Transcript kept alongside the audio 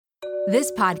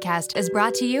This podcast is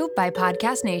brought to you by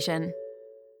Podcast Nation.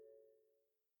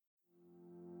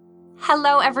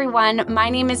 Hello, everyone.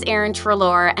 My name is Erin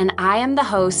Treloar, and I am the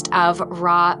host of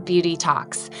Raw Beauty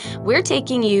Talks. We're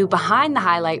taking you behind the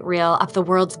highlight reel of the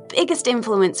world's biggest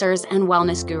influencers and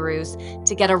wellness gurus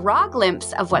to get a raw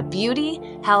glimpse of what beauty,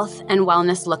 health, and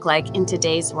wellness look like in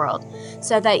today's world,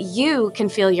 so that you can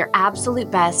feel your absolute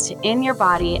best in your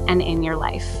body and in your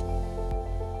life.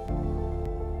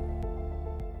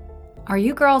 Are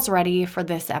you girls ready for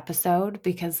this episode?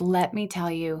 Because let me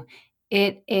tell you,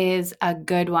 it is a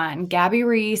good one. Gabby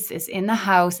Reece is in the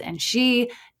house and she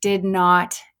did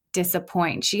not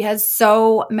disappoint. She has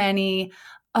so many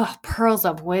pearls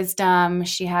of wisdom.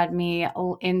 She had me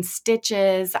in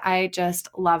stitches. I just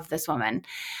love this woman.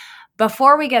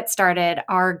 Before we get started,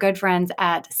 our good friends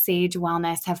at Sage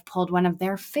Wellness have pulled one of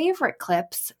their favorite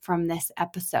clips from this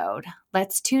episode.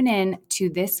 Let's tune in to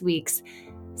this week's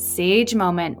Sage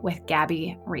Moment with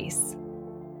Gabby Reece.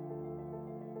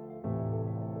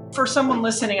 For someone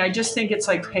listening, I just think it's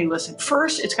like, hey, listen,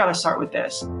 first, it's got to start with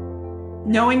this.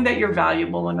 Knowing that you're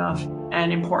valuable enough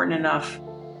and important enough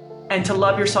and to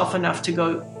love yourself enough to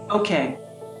go, okay,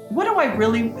 what do I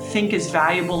really think is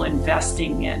valuable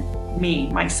investing in? Me,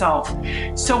 myself.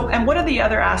 So, and what are the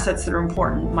other assets that are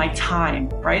important? My time,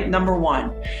 right? Number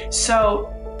one.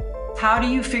 So how do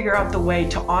you figure out the way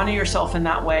to honor yourself in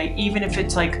that way, even if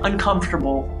it's like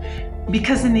uncomfortable?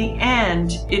 Because in the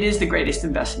end, it is the greatest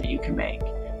investment you can make.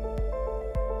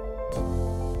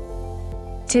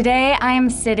 Today, I am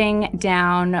sitting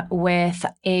down with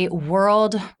a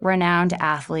world-renowned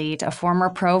athlete, a former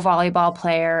pro-volleyball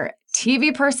player,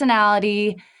 TV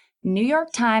personality, New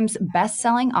York Times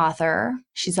bestselling author.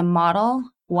 She's a model,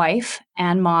 wife,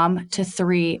 and mom to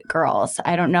 3 girls.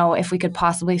 I don't know if we could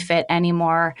possibly fit any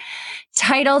more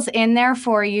titles in there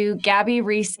for you. Gabby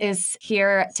Reece is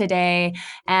here today,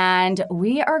 and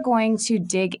we are going to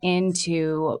dig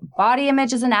into body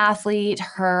image as an athlete,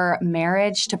 her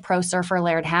marriage to pro surfer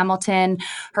Laird Hamilton,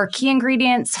 her key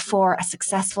ingredients for a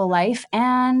successful life,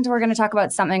 and we're going to talk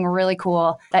about something really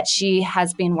cool that she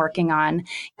has been working on.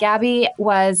 Gabby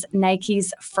was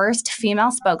Nike's first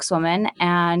female spokeswoman,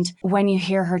 and when you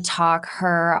hear her talk,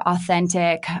 her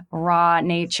authentic, raw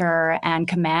nature and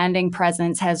commanding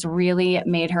presence has really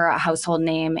made her a household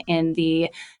name in the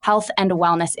health and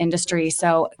wellness industry.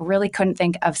 So really couldn't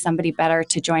think of somebody better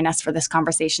to join us for this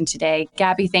conversation today.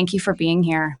 Gabby, thank you for being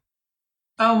here.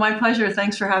 Oh, my pleasure.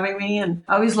 Thanks for having me. And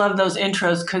I always love those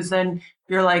intros because then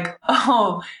you're like,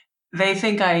 oh, they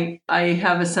think I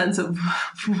have a sense of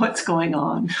what's going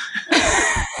on.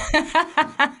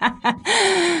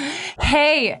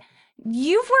 Hey,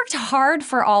 you've worked hard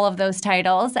for all of those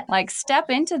titles. Like, step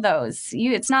into those.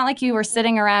 It's not like you were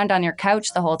sitting around on your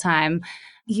couch the whole time.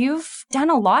 You've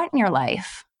done a lot in your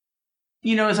life.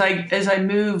 You know, as I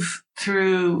move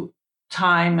through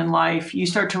time and life, you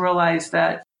start to realize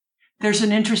that there's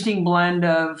an interesting blend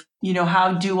of, you know,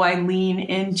 how do I lean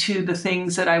into the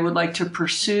things that I would like to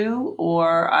pursue,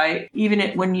 or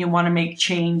when you want to make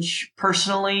change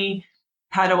personally,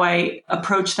 how do I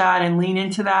approach that and lean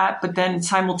into that? But then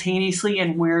simultaneously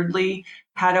and weirdly,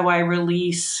 how do I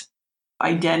release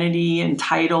identity and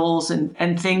titles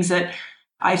and things that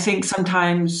I think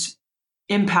sometimes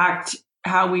impact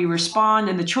how we respond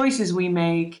and the choices we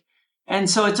make? And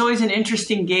so it's always an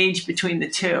interesting gauge between the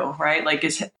two, right? Like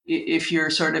if you're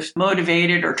sort of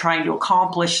motivated or trying to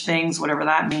accomplish things, whatever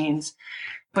that means,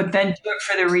 but then do it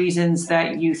for the reasons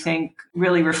that you think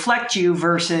really reflect you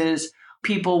versus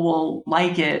people will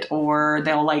like it or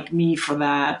they'll like me for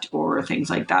that or things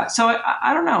like that. So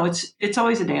I don't know. It's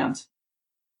always a dance.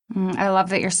 I love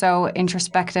that you're so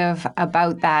introspective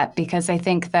about that, because I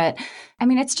think that,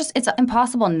 it's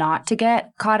impossible not to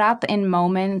get caught up in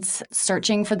moments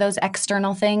searching for those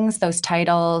external things, those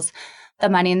titles, the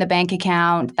money in the bank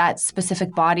account, that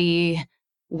specific body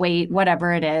weight,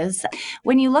 whatever it is.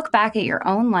 When you look back at your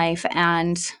own life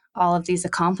and all of these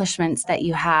accomplishments that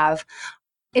you have,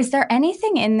 is there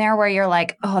anything in there where you're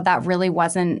like, oh, that really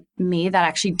wasn't me, that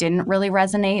actually didn't really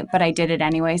resonate, but I did it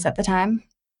anyways at the time?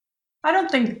 I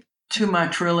don't think too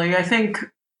much, really. I think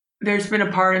there's been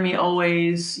a part of me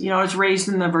always, you know, I was raised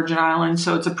in the Virgin Islands,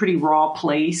 so it's a pretty raw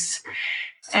place.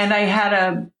 And I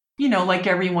had like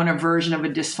everyone, a version of a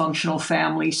dysfunctional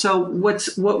family. So what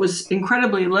was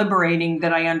incredibly liberating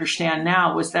that I understand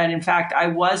now was that, in fact, I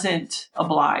wasn't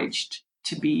obliged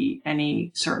to be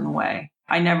any certain way.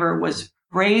 I never was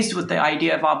raised with the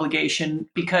idea of obligation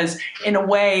because, in a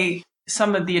way,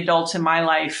 some of the adults in my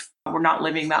life were not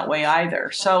living that way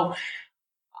either. So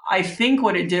I think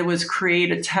what it did was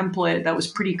create a template that was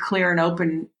pretty clear and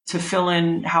open to fill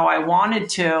in how I wanted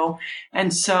to.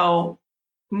 And so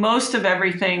most of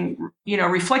everything,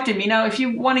 reflected me. Now, if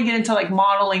you want to get into like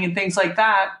modeling and things like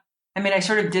that, I mean, I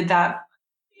sort of did that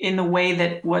in the way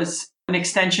that was an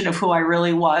extension of who I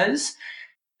really was.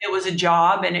 It was a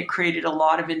job and it created a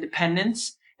lot of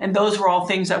independence. And those were all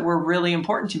things that were really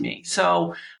important to me.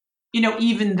 So,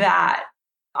 even that,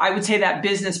 I would say that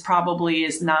business probably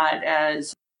is not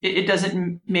as, it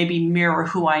doesn't maybe mirror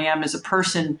who I am as a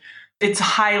person. It's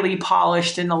highly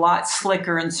polished and a lot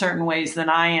slicker in certain ways than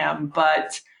I am,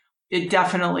 but it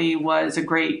definitely was a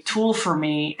great tool for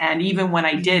me. And even when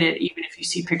I did it, even if you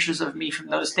see pictures of me from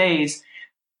those days,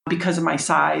 because of my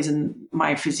size and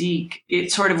my physique,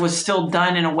 it sort of was still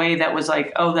done in a way that was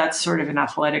like, oh, that's sort of an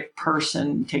athletic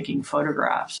person taking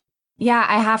photographs. Yeah,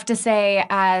 I have to say,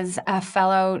 as a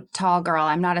fellow tall girl,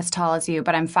 I'm not as tall as you,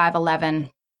 but I'm 5'11",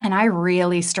 and I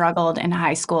really struggled in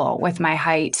high school with my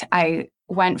height. I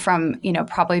went from,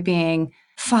 probably being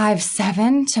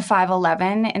 5'7" to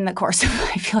 5'11" in the course of,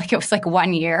 I feel like it was like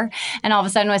 1 year, and all of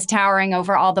a sudden was towering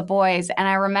over all the boys. And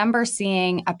I remember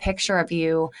seeing a picture of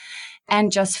you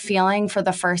and just feeling for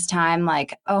the first time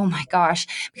like, oh my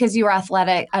gosh, because you were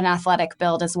an athletic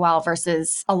build as well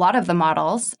versus a lot of the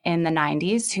models in the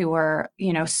 90s who were,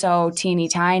 so teeny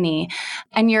tiny,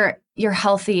 and you're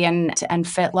healthy and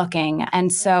fit looking.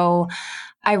 And so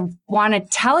I want to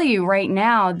tell you right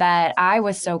now that I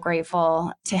was so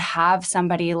grateful to have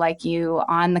somebody like you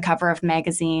on the cover of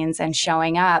magazines and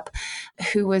showing up,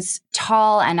 who was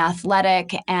tall and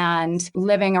athletic and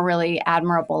living a really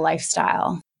admirable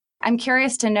lifestyle. I'm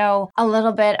curious to know a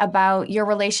little bit about your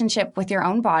relationship with your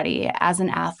own body as an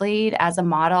athlete, as a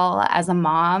model, as a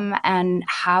mom, and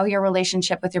how your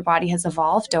relationship with your body has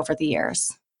evolved over the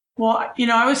years. Well,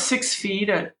 I was 6 feet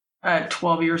at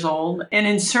 12 years old. And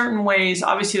in certain ways,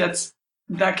 obviously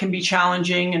that can be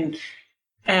challenging.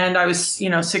 And I was,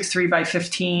 6'3" by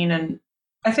 15. And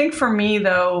I think for me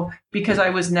though, because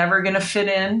I was never going to fit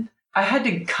in, I had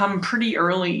to come pretty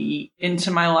early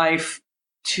into my life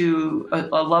to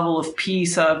a level of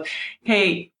peace of,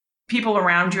 hey, people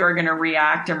around you are going to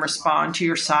react and respond to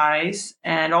your size.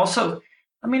 And also,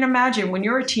 I mean, imagine when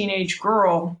you're a teenage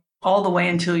girl all the way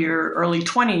until your early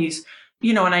 20s,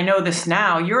 and I know this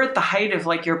now, you're at the height of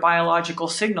like your biological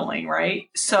signaling, right?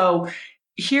 So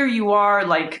here you are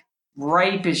like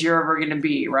ripe as you're ever going to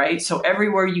be, right? So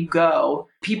everywhere you go,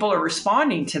 people are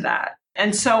responding to that.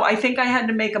 And so I think I had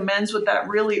to make amends with that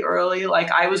really early.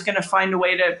 Like I was going to find a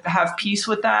way to have peace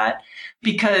with that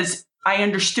because I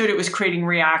understood it was creating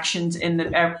reactions in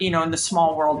the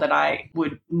small world that I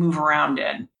would move around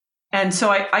in. And so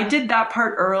I did that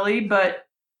part early, but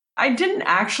I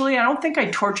don't think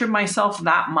I tortured myself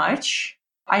that much.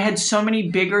 I had so many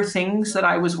bigger things that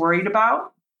I was worried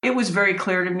about. It was very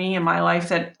clear to me in my life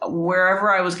that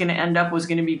wherever I was going to end up was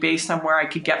going to be based on where I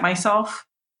could get myself.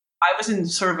 I was in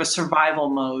sort of a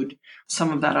survival mode,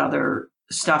 some of that other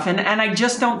stuff. And I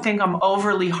just don't think I'm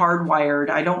overly hardwired.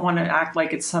 I don't want to act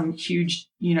like it's some huge,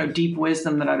 deep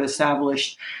wisdom that I've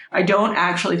established. I don't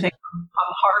actually think I'm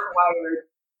hardwired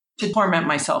to torment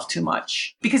myself too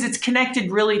much because it's connected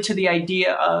really to the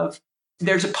idea of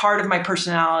there's a part of my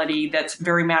personality that's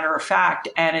very matter of fact.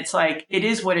 And it's like, it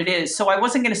is what it is. So I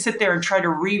wasn't going to sit there and try to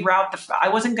reroute I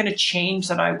wasn't going to change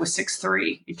that I was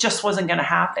 6'3". It just wasn't going to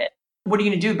happen. What are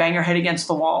you going to do? Bang your head against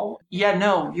the wall? Yeah,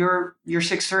 no, you're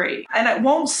 6'3". And I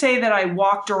won't say that I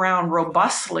walked around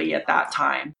robustly at that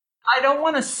time. I don't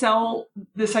want to sell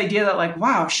this idea that like,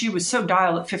 wow, she was so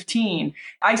dialed at 15.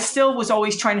 I still was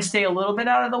always trying to stay a little bit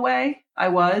out of the way. I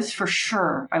was, for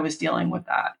sure. I was dealing with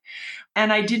that.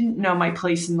 And I didn't know my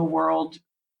place in the world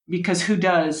because who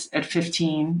does at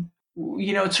 15?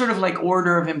 It's sort of like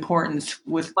order of importance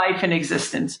with life and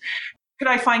existence. Could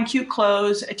I find cute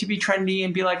clothes to be trendy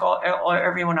and be like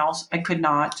everyone else? I could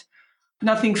not.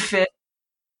 Nothing fit.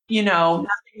 Nothing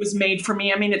was made for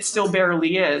me. I mean, it still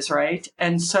barely is, right?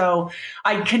 And so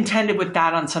I contended with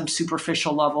that on some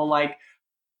superficial level. Like,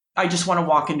 I just want to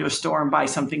walk into a store and buy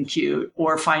something cute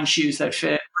or find shoes that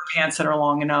fit or pants that are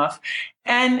long enough.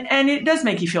 And it does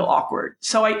make you feel awkward.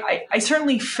 So I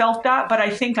certainly felt that, but I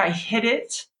think I hid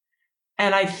it.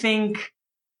 And I think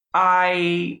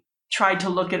I tried to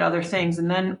look at other things. And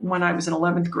then when I was in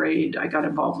 11th grade, I got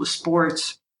involved with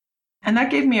sports. And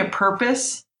that gave me a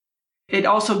purpose. It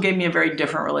also gave me a very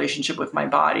different relationship with my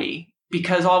body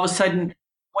because all of a sudden,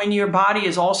 when your body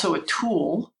is also a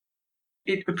tool,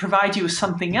 it provides you with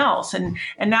something else. And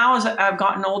now as I've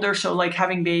gotten older, so like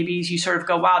having babies, you sort of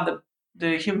go, wow,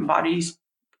 the human body's,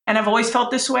 and I've always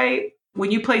felt this way.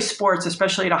 When you play sports,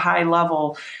 especially at a high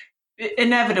level,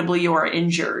 inevitably you are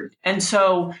injured. And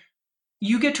so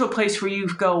you get to a place where you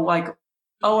go like,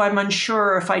 oh, I'm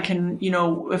unsure if I can,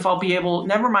 if I'll be able,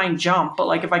 never mind jump, but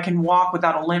like if I can walk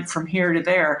without a limp from here to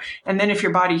there. And then if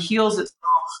your body heals itself,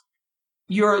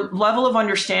 your level of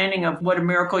understanding of what a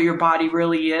miracle your body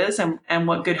really is and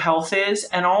what good health is,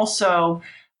 and also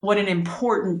what an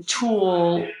important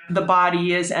tool the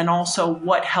body is, and also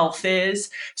what health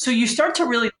is. So you start to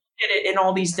really look at it in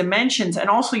all these dimensions, and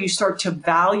also you start to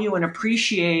value and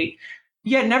appreciate,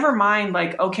 yeah, never mind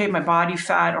like, okay, my body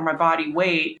fat or my body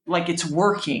weight, like it's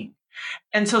working.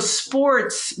 And so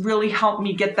sports really helped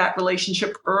me get that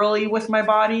relationship early with my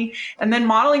body. And then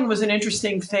modeling was an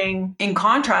interesting thing in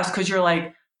contrast, because you're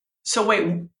like, so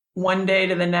wait, one day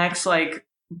to the next, like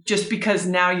just because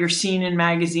now you're seen in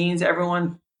magazines,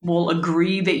 everyone will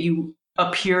agree that you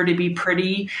appear to be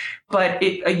pretty. But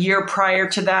a year prior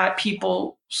to that,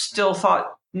 people still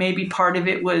thought maybe part of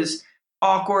it was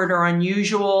awkward or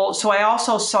unusual. So I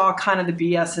also saw kind of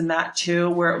the BS in that too,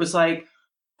 where it was like,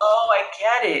 oh,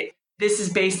 I get it. This is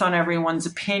based on everyone's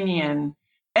opinion.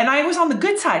 And I was on the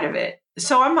good side of it.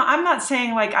 So I'm not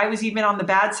saying like I was even on the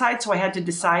bad side. So I had to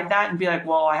decide that and be like,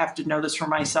 well, I have to know this for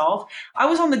myself. I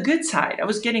was on the good side. I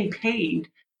was getting paid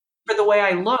for the way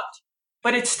I looked.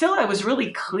 But it's still, I was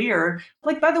really clear.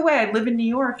 Like, by the way, I live in New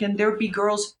York, and there would be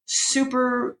girls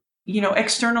super,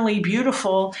 externally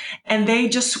beautiful, and they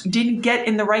just didn't get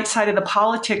in the right side of the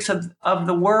politics of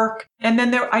the work. And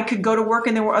then I could go to work,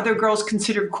 and there were other girls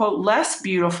considered, quote, less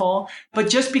beautiful, but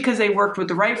just because they worked with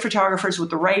the right photographers, with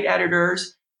the right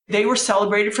editors, they were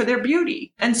celebrated for their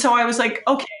beauty. And so I was like,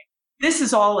 okay, this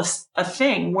is all a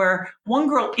thing where one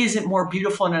girl isn't more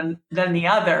beautiful than the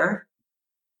other.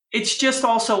 It's just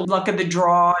also luck of the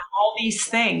draw and all these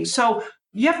things. So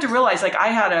you have to realize, like, I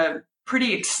had a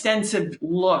pretty extensive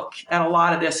look at a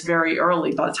lot of this very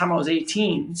early, by the time I was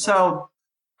 18. So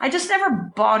I just never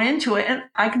bought into it. And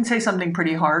I can say something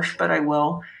pretty harsh, but I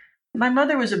will. My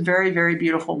mother was a very, very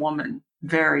beautiful woman,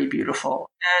 very beautiful,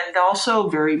 and also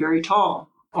very, very tall,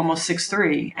 almost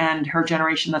 6'3". And her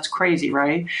generation, that's crazy,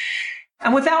 right?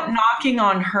 And without knocking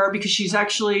on her, because she's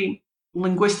actually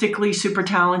linguistically super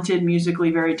talented,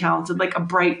 musically very talented, like a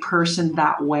bright person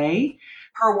that way,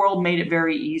 her world made it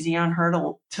very easy on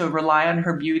her to rely on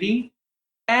her beauty.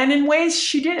 And in ways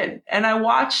she did. And I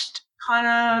watched kind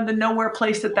of the nowhere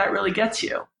place that really gets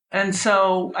you. And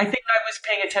so I think I was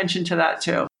paying attention to that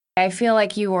too. I feel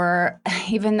like you were,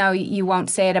 even though you won't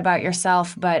say it about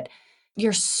yourself, but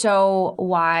you're so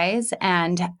wise.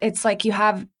 And it's like you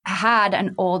have had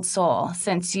an old soul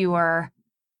since you were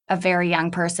a very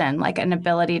young person, like an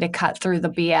ability to cut through the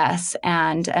BS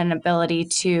and an ability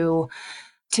to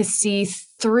see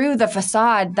through the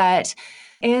facade that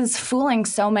is fooling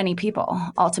so many people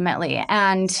ultimately.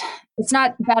 And it's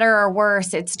not better or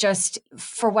worse. It's just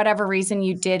for whatever reason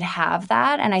you did have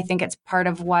that. And I think it's part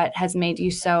of what has made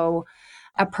you so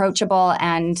approachable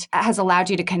and has allowed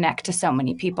you to connect to so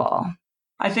many people.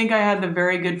 I think I had the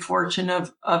very good fortune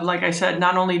of, like I said,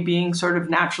 not only being sort of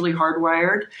naturally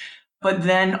hardwired, but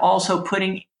then also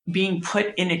being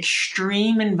put in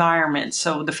extreme environments.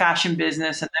 So the fashion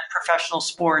business and then professional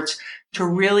sports, to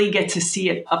really get to see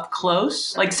it up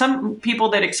close. Like some people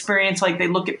that experience, like they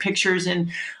look at pictures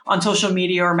on social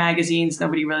media or magazines.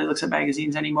 Nobody really looks at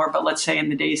magazines anymore, but let's say in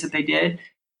the days that they did,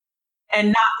 and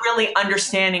not really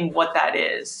understanding what that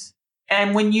is.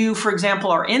 And when you, for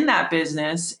example, are in that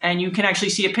business and you can actually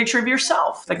see a picture of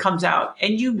yourself that comes out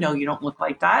and you don't look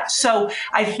like that. So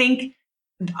I think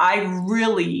I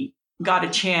really got a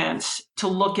chance to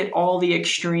look at all the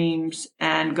extremes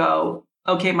and go,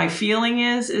 okay, my feeling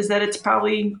is that it's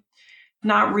probably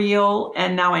not real.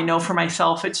 And now I know for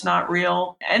myself it's not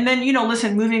real. And then,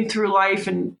 listen, moving through life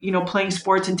and, playing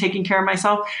sports and taking care of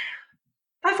myself,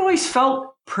 I've always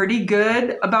felt pretty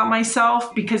good about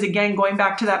myself because, again, going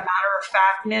back to that matter of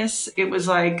factness, it was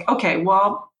like, okay,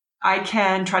 well, I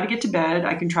can try to get to bed.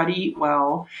 I can try to eat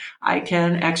well. I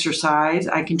can exercise.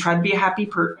 I can try to be a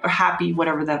happy,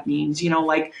 whatever that means,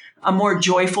 like a more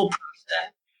joyful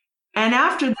person. And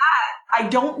after that, I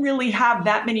don't really have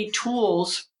that many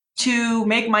tools to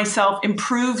make myself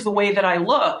improve the way that I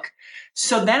look.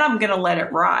 So then I'm going to let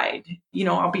it ride.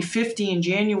 I'll be 50 in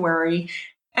January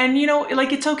and,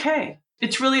 like, it's okay.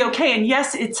 It's really okay. And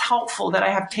yes, it's helpful that I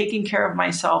have taken care of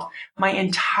myself my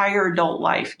entire adult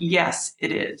life. Yes,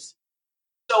 it is.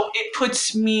 So it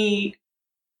puts me,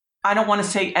 I don't want to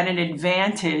say at an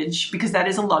advantage because that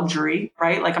is a luxury,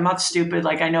 right? Like I'm not stupid.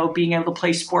 Like I know being able to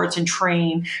play sports and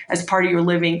train as part of your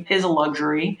living is a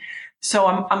luxury. So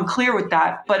I'm clear with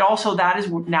that. But also that is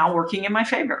now working in my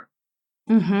favor.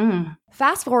 Mm-hmm.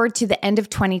 Fast forward to the end of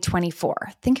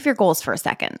 2024. Think of your goals for a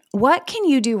second. What can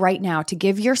you do right now to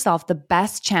give yourself the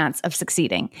best chance of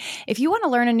succeeding? If you want to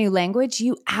learn a new language,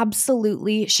 you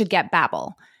absolutely should get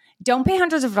Babbel. Don't pay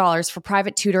hundreds of dollars for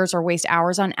private tutors or waste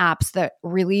hours on apps that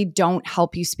really don't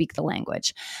help you speak the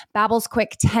language. Babbel's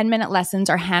quick 10-minute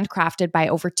lessons are handcrafted by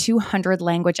over 200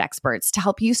 language experts to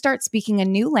help you start speaking a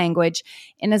new language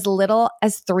in as little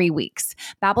as 3 weeks.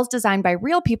 Babbel's designed by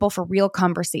real people for real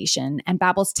conversation, and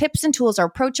Babbel's tips and tools are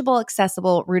approachable,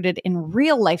 accessible, rooted in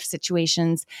real-life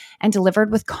situations, and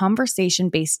delivered with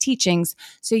conversation-based teachings,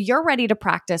 so you're ready to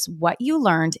practice what you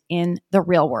learned in the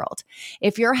real world.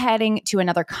 If you're heading to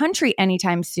another country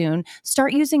anytime soon,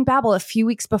 start using Babbel a few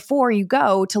weeks before you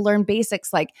go to learn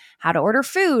basics like how to order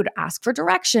food, ask for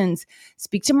directions,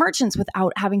 speak to merchants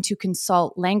without having to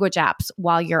consult language apps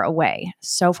while you're away.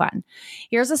 So fun.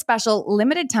 Here's a special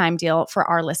limited time deal for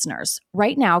our listeners.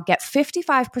 Right now, get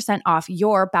 55% off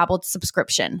your Babbel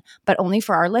subscription, but only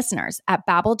for our listeners at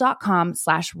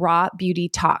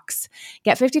babbel.com/rawbeautytalks.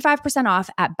 Get 55% off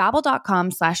at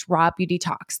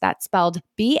babbel.com/rawbeautytalks. That's spelled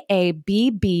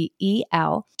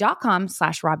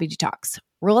babbel.com/rawbeautytalks.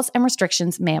 Rules and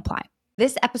restrictions may apply.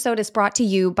 This episode is brought to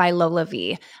you by Lola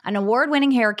V, an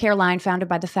award-winning hair care line founded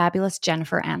by the fabulous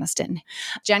Jennifer Aniston.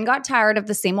 Jen got tired of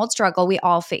the same old struggle we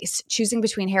all face, choosing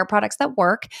between hair products that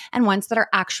work and ones that are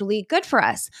actually good for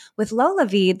us. With Lola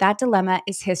V, that dilemma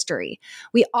is history.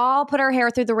 We all put our hair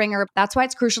through the ringer. That's why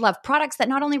it's crucial to have products that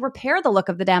not only repair the look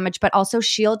of the damage, but also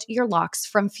shield your locks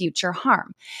from future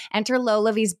harm. Enter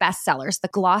Lola V's bestsellers, the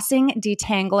Glossing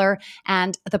Detangler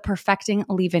and the Perfecting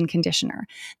Leave-In Conditioner.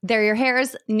 They're your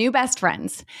hair's new best friends.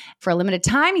 For a limited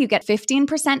time, you get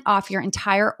 15% off your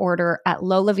entire order at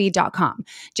lolav.com.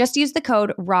 Just use the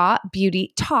code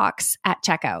RAWBEAUTYTALKS at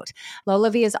checkout. Lola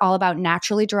V is all about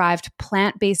naturally derived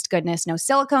plant-based goodness, no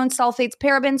silicones, sulfates,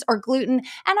 parabens, or gluten,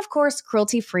 and of course,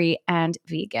 cruelty-free and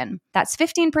vegan. That's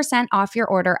 15% off your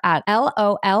order at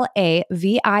LOLAVIE.com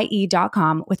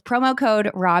with promo code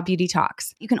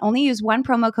RAWBEAUTYTALKS. You can only use one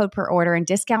promo code per order and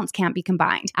discounts can't be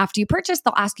combined. After you purchase,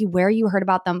 they'll ask you where you heard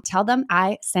about them. Tell them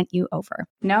I sent you over.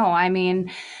 No, I mean,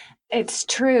 it's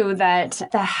true that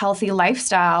the healthy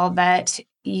lifestyle that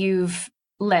you've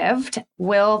lived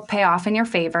will pay off in your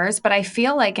favors. But I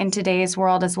feel like in today's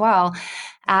world as well,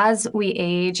 as we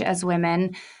age as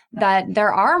women, that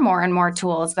there are more and more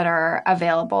tools that are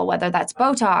available, whether that's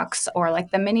Botox or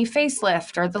like the mini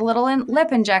facelift or the little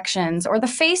lip injections or the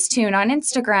Facetune on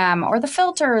Instagram or the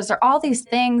filters or all these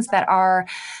things that are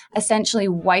essentially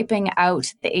wiping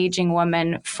out the aging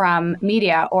woman from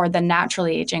media or the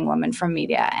naturally aging woman from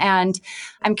media. And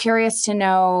I'm curious to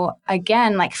know,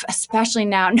 again, like especially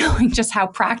now knowing just how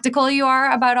practical you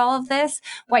are about all of this,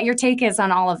 what your take is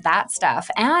on all of that stuff.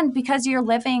 And because you're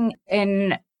living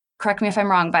in, correct me if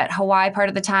I'm wrong, but Hawaii part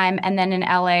of the time and then in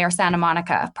LA or Santa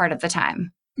Monica part of the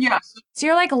time. Yes. So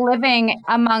you're like living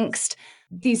amongst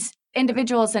these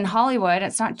individuals in Hollywood.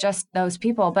 It's not just those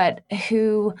people, but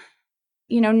who,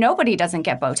 nobody doesn't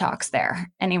get Botox there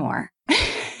anymore.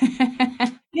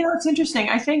 It's interesting.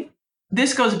 I think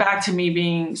this goes back to me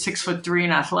being 6'3"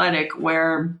 and athletic,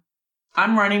 where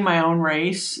I'm running my own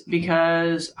race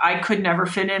because I could never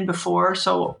fit in before.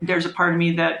 So there's a part of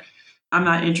me that I'm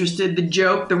not interested.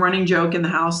 The running joke in the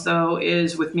house, though,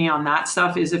 is with me on that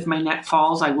stuff is if my neck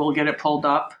falls, I will get it pulled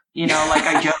up. Like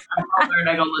I joke, I Laird,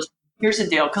 I go, listen, here's the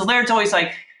deal. Because Laird's always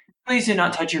like, please do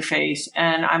not touch your face.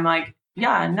 And I'm like,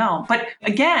 yeah, no. But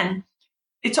again,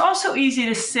 it's also easy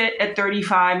to sit at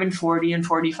 35 and 40 and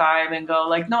 45 and go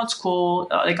like, no, it's cool.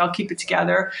 Like I'll keep it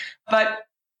together. But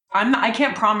I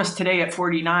can't promise today at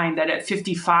 49 that at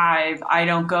 55, I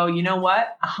don't go, you know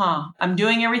what? I'm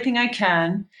doing everything I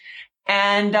can.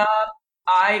 And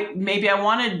I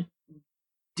want to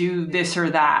do this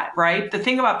or that, right? The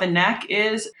thing about the neck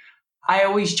is I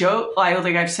always joke, like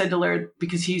I've said to Laird,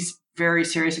 because he's very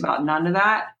serious about none of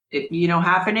that,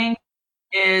 happening,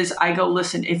 is I go,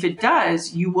 listen, if it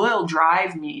does, you will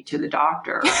drive me to the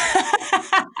doctor.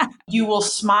 You will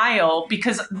smile,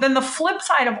 because then the flip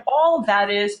side of all of that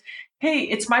is, hey,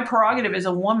 it's my prerogative as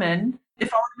a woman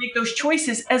if I want to make those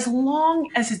choices, as long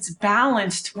as it's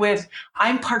balanced with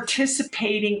I'm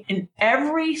participating in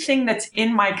everything that's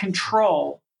in my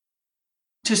control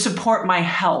to support my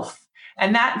health.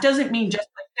 And that doesn't mean just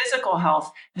my physical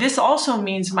health. This also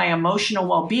means my emotional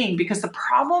well-being, because the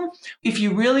problem, if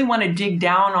you really want to dig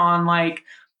down on like,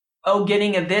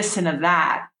 getting a this and a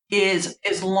that, is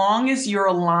as long as you're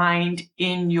aligned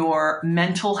in your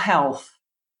mental health,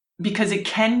 because it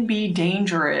can be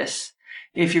dangerous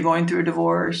if you're going through a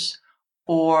divorce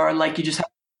or like you just have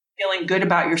feeling good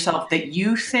about yourself that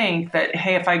you think that,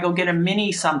 hey, if I go get a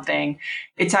mini something,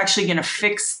 it's actually going to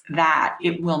fix that.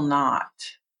 It will not.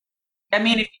 I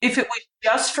mean, if it was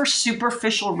just for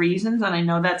superficial reasons, and I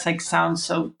know that's like sounds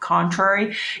so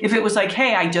contrary, if it was like,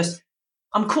 hey,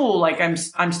 I'm cool. Like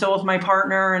I'm still with my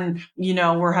partner and,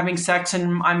 we're having sex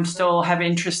and I'm still have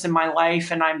interest in my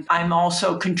life and I'm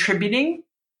also contributing.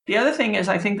 The other thing is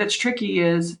I think that's tricky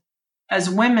is as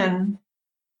women,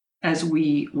 as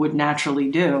we would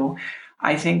naturally do,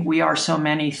 I think we are so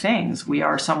many things. We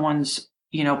are someone's,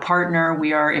 partner.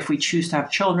 We are, if we choose to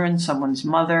have children, someone's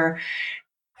mother.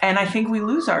 And I think we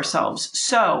lose ourselves.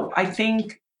 So I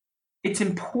think it's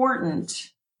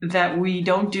important that we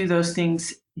don't do those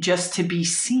things just to be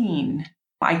seen.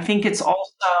 I think it's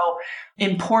also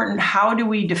important. How do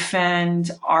we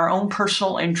defend our own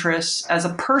personal interests as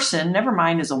a person, never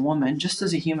mind as a woman, just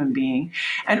as a human being?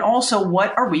 And also,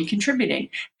 what are we contributing?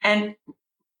 And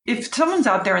if someone's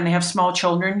out there and they have small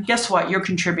children, guess what? You're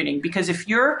contributing, because if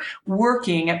you're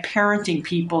working at parenting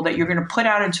people that you're going to put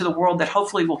out into the world that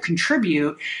hopefully will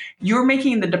contribute, you're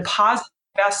making the deposit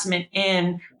investment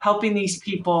in helping these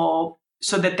people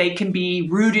so that they can be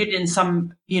rooted in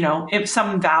some, if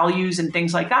some values and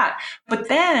things like that. But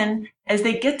then as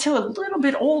they get to a little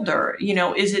bit older,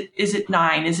 is it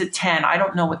 9? Is it 10? I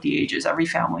don't know what the age is. Every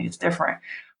family is different.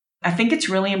 I think it's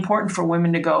really important for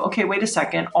women to go, okay, wait a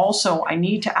second. Also, I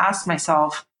need to ask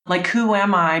myself, like, who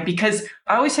am I? Because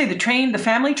I always say the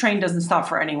family train doesn't stop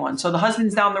for anyone. So the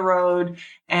husband's down the road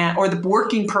or the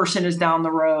working person is down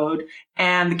the road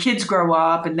and the kids grow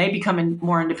up and they become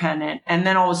more independent. And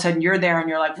then all of a sudden you're there and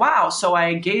you're like, wow, so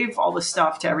I gave all this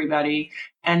stuff to everybody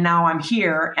and now I'm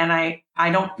here and I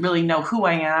don't really know who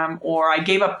I am, or I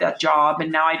gave up that job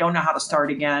and now I don't know how to start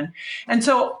again. And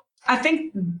so I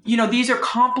think, these are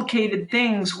complicated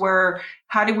things where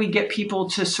how do we get people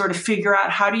to sort of figure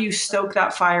out how do you stoke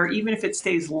that fire, even if it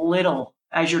stays little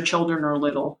as your children are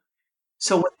little.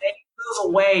 So when they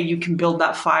move away, you can build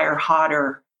that fire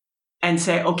hotter and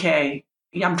say, okay,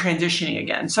 I'm transitioning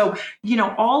again. So,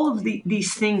 all of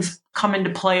these things come into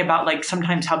play about like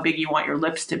sometimes how big you want your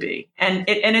lips to be. And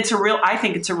I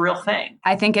think it's a real thing.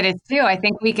 I think it is too. I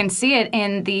think we can see it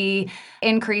in the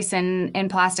increase in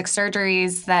plastic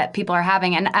surgeries that people are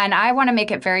having. And I want to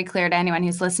make it very clear to anyone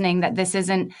who's listening that this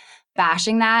isn't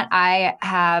bashing that. I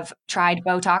have tried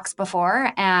Botox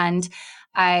before and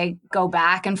I go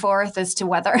back and forth as to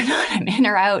whether or not I'm in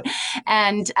or out.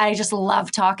 And I just love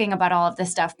talking about all of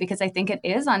this stuff because I think it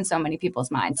is on so many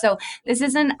people's minds. So this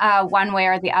isn't one way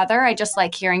or the other. I just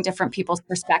like hearing different people's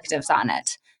perspectives on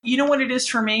it. You know what it is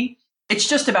for me? It's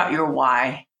just about your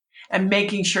why and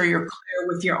making sure you're clear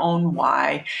with your own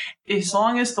why. As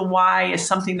long as the why is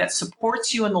something that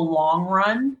supports you in the long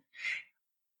run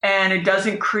and it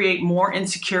doesn't create more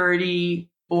insecurity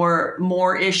or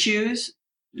more issues,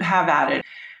 have at it.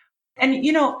 And,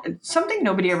 something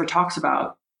nobody ever talks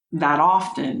about that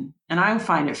often, and I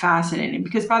find it fascinating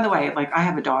because, by the way, like I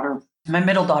have a daughter, my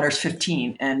middle daughter's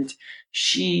 15 and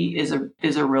she is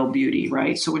a real beauty,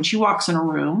 right? So when she walks in a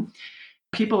room,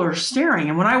 people are staring.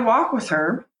 And when I walk with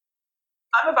her,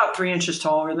 I'm about 3 inches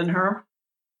taller than her.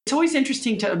 It's always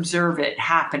interesting to observe it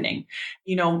happening.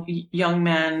 Young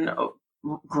men,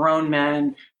 grown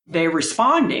men, they're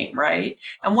responding, right?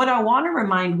 And what I want to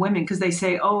remind women, because they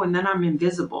say, oh, and then I'm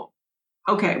invisible.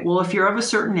 Okay, well, if you're of a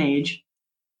certain age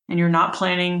and you're not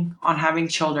planning on having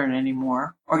children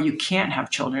anymore, or you can't have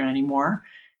children anymore,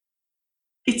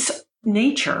 it's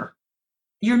nature.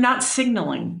 You're not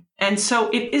signaling. And so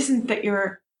it isn't that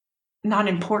you're not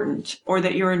important or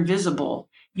that you're invisible.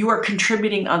 You are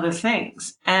contributing other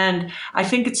things. And I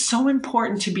think it's so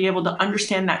important to be able to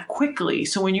understand that quickly.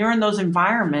 So when you're in those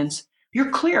environments, you're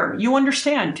clear. You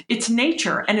understand it's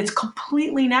nature and it's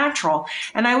completely natural.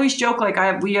 And I always joke,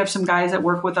 like we have some guys that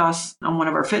work with us on one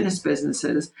of our fitness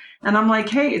businesses. And I'm like,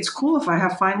 hey, it's cool if I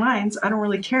have fine lines. I don't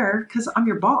really care because I'm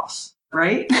your boss.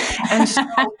 Right. And so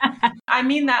I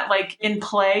mean that like in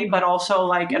play, but also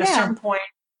like at a certain point,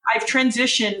 I've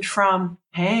transitioned from,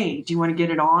 hey, do you want to get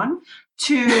it on?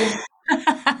 To,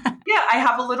 I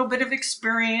have a little bit of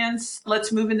experience.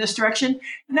 Let's move in this direction.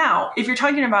 Now, if you're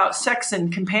talking about sex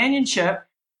and companionship,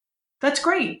 that's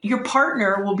great. Your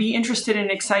partner will be interested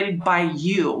and excited by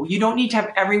you. You don't need to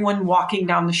have everyone walking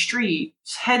down the street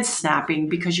head snapping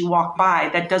because you walk by.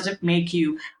 That doesn't make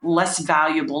you less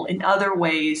valuable. In other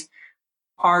ways,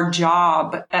 our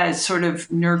job as sort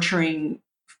of nurturing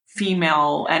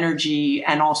female energy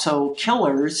and also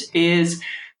killers is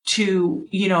to,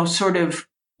 sort of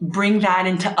bring that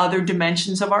into other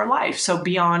dimensions of our life. So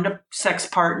beyond a sex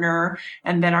partner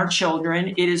and then our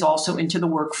children, it is also into the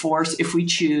workforce if we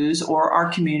choose, or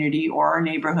our community or our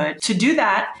neighborhood to do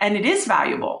that. And it is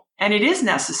valuable and it is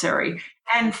necessary.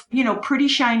 And, pretty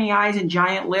shiny eyes and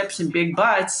giant lips and big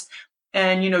butts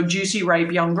and, juicy,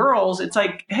 ripe young girls. It's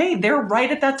like, hey, they're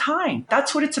right at that time.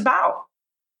 That's what it's about.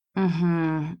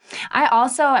 Mm-hmm. I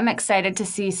also am excited to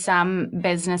see some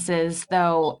businesses,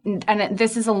 though, and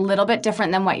this is a little bit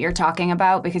different than what you're talking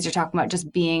about, because you're talking about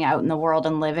just being out in the world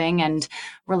and living and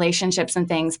relationships and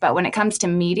things. But when it comes to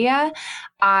media,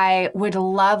 I would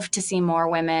love to see more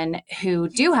women who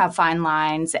do have fine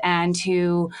lines and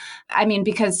who,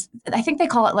 because I think they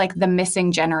call it like the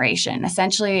missing generation.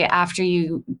 Essentially, after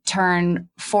you turn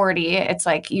 40, it's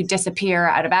like you disappear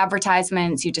out of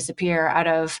advertisements, you disappear out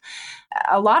of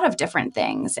a lot of different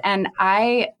things. And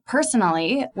I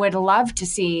personally would love to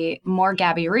see more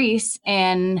Gabby Reece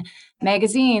in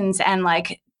magazines and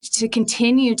like to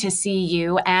continue to see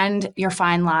you and your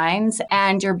fine lines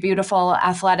and your beautiful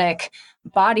athletic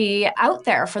body out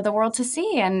there for the world to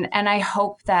see. And I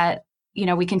hope that,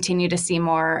 we continue to see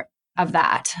more of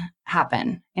that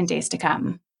happen in days to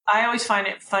come. I always find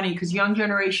it funny because young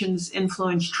generations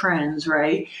influence trends,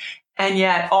 right? And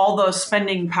yet all the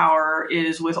spending power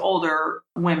is with older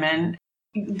women.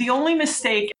 The only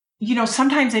mistake,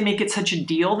 sometimes they make it such a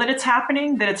deal that it's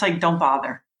happening that it's like, don't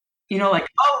bother.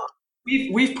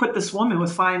 We've put this woman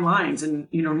with fine lines and,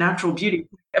 natural beauty.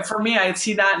 For me, I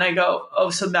see that and I go, oh,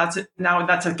 so that's it. Now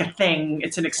that's like a thing.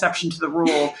 It's an exception to the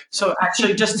rule. So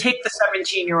actually just take the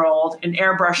 17-year-old and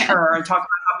airbrush her and talk about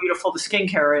how beautiful the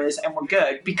skincare is and we're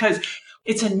good. Because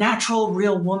it's a natural,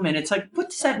 real woman. It's like, what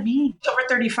does that mean? It's over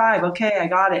 35. Okay, I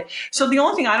got it. So the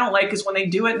only thing I don't like is when they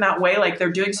do it in that way, like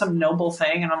they're doing some noble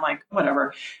thing. And I'm like,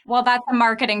 whatever. Well, that's a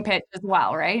marketing pitch as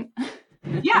well, right?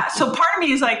 Yeah. So part of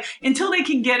me is like, until they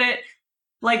can get it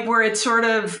like where it's sort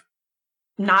of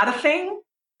not a thing,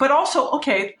 but also,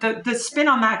 okay, the spin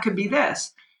on that could be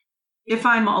this. If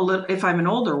I'm an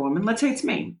older woman, let's say it's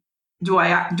me. Do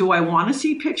I want to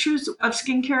see pictures of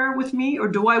skincare with me, or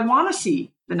do I want to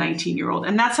see the 19-year-old?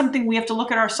 And that's something we have to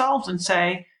look at ourselves and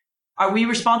say, are we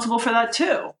responsible for that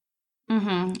too?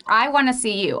 Mm-hmm. I want to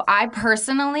see you. I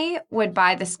personally would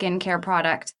buy the skincare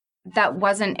product that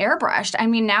wasn't airbrushed.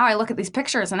 Now I look at these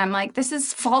pictures and I'm like, this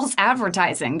is false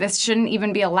advertising. This shouldn't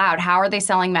even be allowed. How are they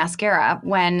selling mascara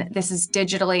when this is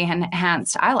digitally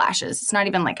enhanced eyelashes? It's not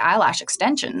even like eyelash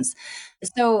extensions.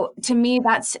 So to me,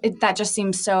 that just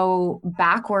seems so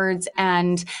backwards,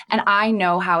 and I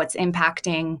know how it's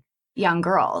impacting young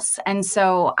girls. And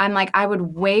so I'm like, I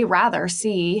would way rather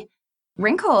see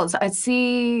wrinkles. I'd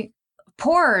see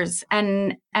pores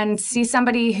and see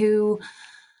somebody who,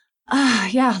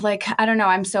 I don't know.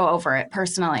 I'm so over it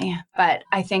personally, but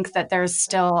I think that there's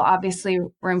still obviously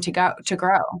room to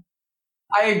grow.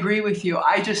 I agree with you.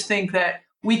 I just think that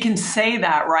we can say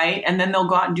that, right? And then they'll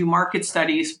go out and do market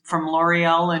studies from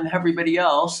L'Oreal and everybody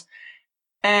else.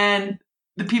 And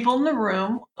the people in the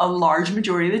room, a large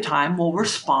majority of the time, will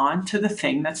respond to the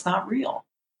thing that's not real.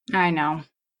 I know.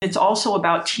 It's also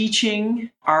about teaching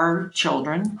our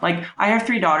children. Like, I have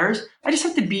 3 daughters. I just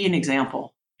have to be an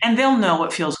example. And they'll know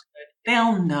what feels good.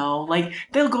 They'll know. Like,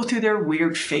 they'll go through their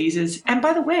weird phases. And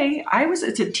by the way,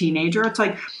 it's a teenager. It's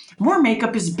like, more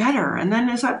makeup is better. And then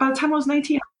by the time I was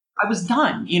 19, I was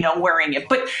done, wearing it.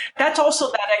 But that's also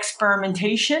that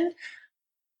experimentation.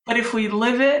 But if we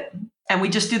live it and we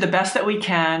just do the best that we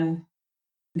can,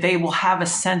 they will have a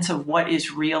sense of what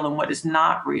is real and what is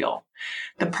not real.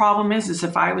 The problem is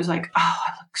if I was like, oh,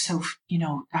 I look so,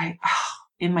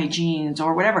 in my jeans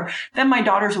or whatever, then my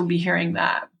daughters will be hearing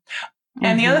that. Mm-hmm.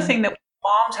 And the other thing that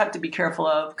moms have to be careful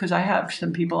of, because I have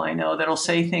some people I know that'll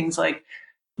say things like,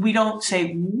 we don't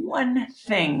say one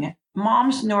thing.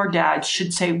 Moms nor dads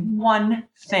should say one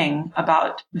thing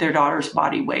about their daughter's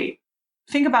body weight.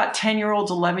 Think about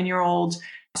 10-year-olds, 11-year-olds.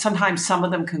 Sometimes some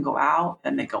of them can go out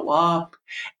and they go up.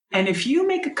 And if you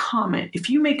make a comment, if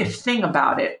you make a thing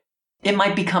about it, it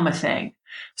might become a thing.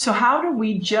 So how do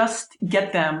we just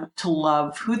get them to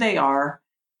love who they are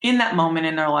in that moment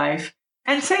in their life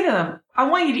and say to them, I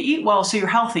want you to eat well so you're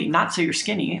healthy, not so you're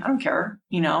skinny. I don't care,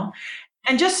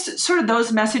 And just sort of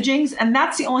those messagings. And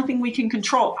that's the only thing we can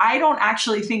control. I don't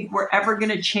actually think we're ever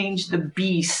going to change the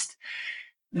beast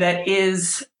that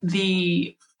is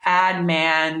the ad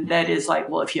man that is like,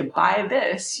 well, if you buy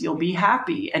this, you'll be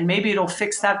happy. And maybe it'll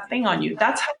fix that thing on you.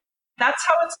 That's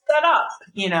how it's set up,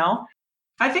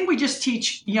 I think we just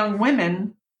teach young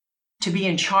women to be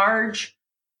in charge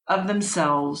of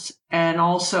themselves and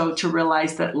also to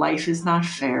realize that life is not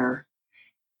fair.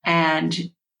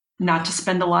 And not to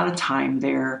spend a lot of time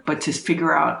there, but to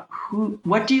figure out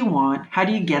what do you want? How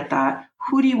do you get that?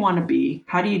 Who do you want to be?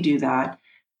 How do you do that?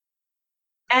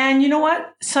 And you know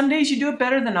what? Some days you do it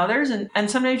better than others.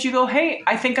 And some days you go, hey,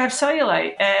 I think I have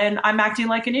cellulite and I'm acting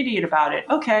like an idiot about it.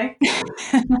 Okay.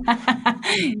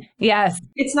 Yes.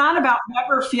 It's not about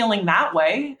never feeling that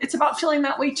way. It's about feeling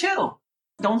that way too.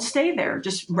 Don't stay there.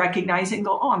 Just recognize it and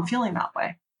go, oh, I'm feeling that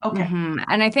way. Okay. Mm-hmm.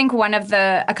 And I think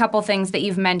a couple things that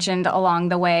you've mentioned along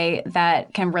the way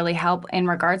that can really help in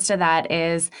regards to that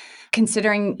is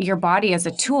considering your body as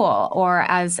a tool or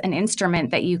as an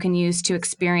instrument that you can use to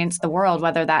experience the world,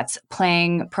 whether that's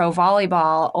playing pro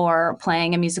volleyball or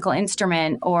playing a musical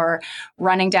instrument or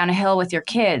running down a hill with your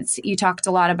kids. You talked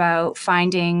a lot about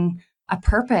finding a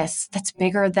purpose that's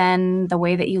bigger than the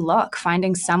way that you look,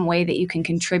 finding some way that you can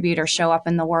contribute or show up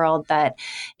in the world that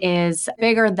is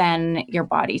bigger than your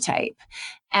body type.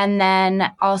 And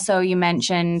then also you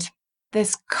mentioned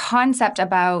this concept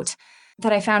about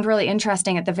that I found really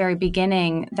interesting at the very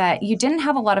beginning, that you didn't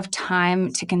have a lot of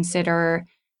time to consider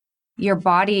your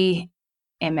body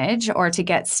image or to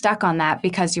get stuck on that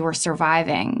because you were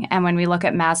surviving. And when we look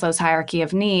at Maslow's hierarchy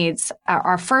of needs,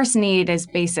 our first need is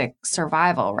basic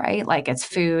survival, right? Like it's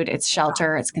food, it's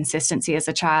shelter, it's consistency as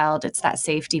a child, it's that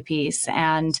safety piece.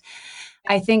 And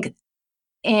I think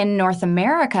in North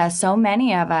America, so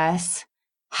many of us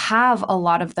have a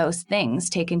lot of those things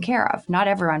taken care of. Not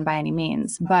everyone by any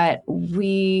means, but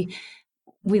we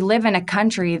live in a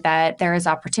country that there is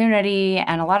opportunity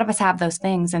and a lot of us have those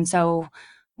things. And so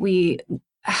we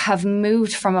have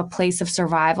moved from a place of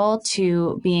survival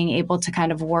to being able to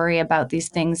kind of worry about these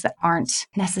things that aren't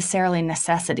necessarily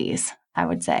necessities, I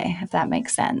would say, if that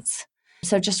makes sense.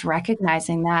 So just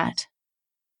recognizing that.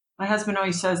 My husband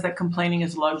always says that complaining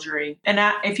is luxury. And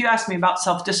if you ask me about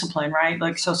self-discipline, right?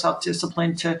 Like, so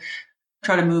self-discipline to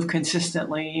try to move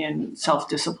consistently and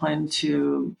self-discipline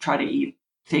to try to eat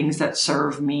things that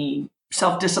serve me,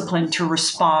 self-discipline to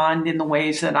respond in the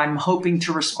ways that I'm hoping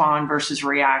to respond versus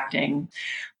reacting,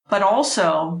 but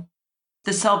also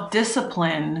the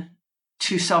self-discipline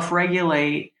to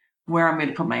self-regulate where I'm going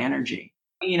to put my energy.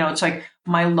 You know, it's like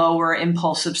my lower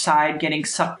impulsive side getting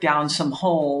sucked down some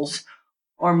holes,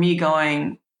 or me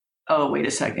going, oh, wait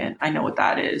a second, I know what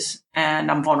that is.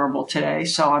 And I'm vulnerable today.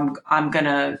 So I'm going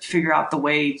to figure out the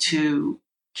way to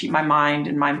keep my mind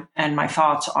and my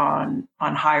thoughts on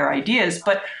higher ideas.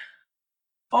 But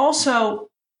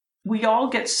also, we all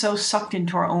get so sucked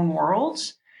into our own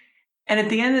worlds. And at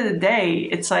the end of the day,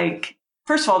 it's like,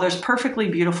 first of all, there's perfectly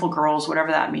beautiful girls,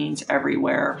 whatever that means,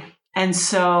 everywhere. And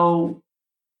so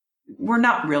we're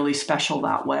not really special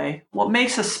that way. What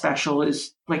makes us special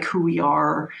is like who we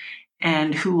are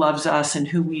and who loves us and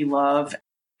who we love.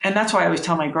 And that's why I always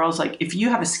tell my girls, like, if you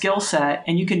have a skill set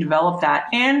and you can develop that,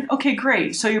 and okay,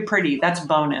 great. So you're pretty, that's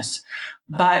bonus.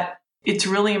 But it's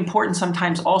really important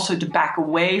sometimes also to back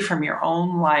away from your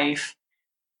own life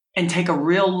and take a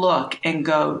real look and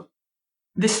go,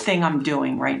 this thing I'm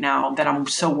doing right now that I'm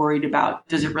so worried about,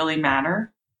 does it really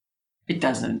matter? It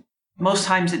doesn't. Most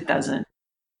times it doesn't.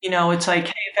 You know, it's like,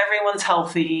 hey, if everyone's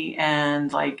healthy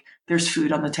and like there's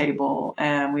food on the table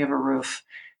and we have a roof,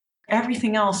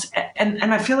 everything else. And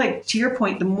I feel like, to your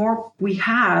point, the more we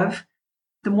have,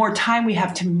 the more time we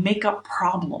have to make up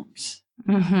problems.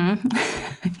 Mm-hmm.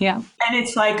 Yeah. And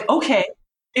it's like, okay,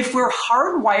 if we're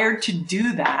hardwired to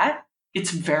do that, it's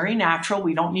very natural.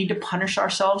 We don't need to punish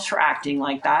ourselves for acting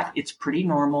like that. It's pretty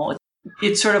normal.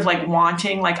 It's sort of like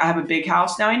wanting, like, I have a big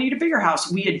house, now I need a bigger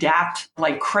house. We adapt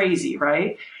like crazy,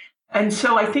 right? And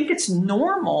so I think it's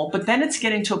normal, but then it's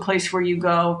getting to a place where you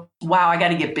go, wow, I got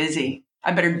to get busy.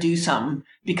 I better do something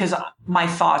because my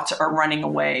thoughts are running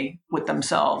away with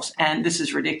themselves. And this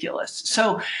is ridiculous.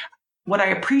 So what I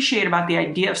appreciate about the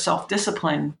idea of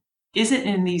self-discipline isn't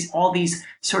in all these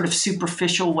sort of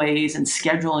superficial ways and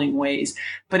scheduling ways,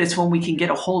 but it's when we can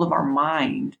get a hold of our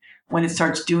mind, when it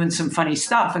starts doing some funny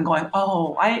stuff and going,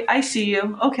 oh, I see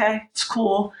you. Okay, it's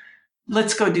cool.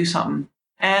 Let's go do something.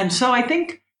 And so I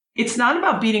think it's not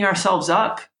about beating ourselves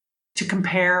up to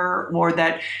compare or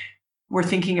that we're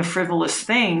thinking of frivolous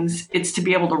things. It's to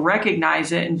be able to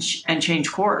recognize it and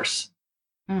change course.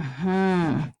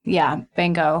 Mm-hmm. Yeah,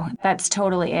 bingo. That's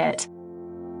totally it.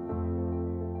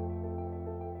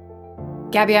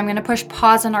 Gabby, I'm going to push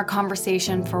pause on our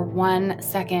conversation for 1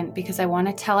 second because I want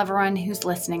to tell everyone who's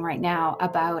listening right now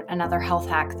about another health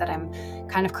hack that I'm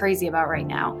kind of crazy about right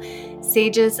now.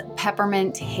 Sage's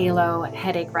Peppermint Halo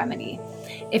Headache Remedy.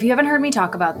 If you haven't heard me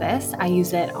talk about this, I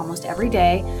use it almost every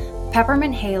day,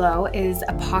 Peppermint Halo is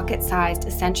a pocket-sized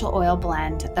essential oil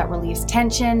blend that relieves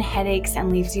tension, headaches, and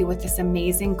leaves you with this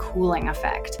amazing cooling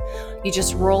effect. You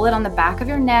just roll it on the back of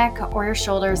your neck or your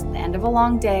shoulders at the end of a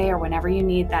long day or whenever you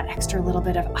need that extra little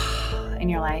bit of in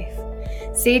your life.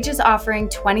 Sage is offering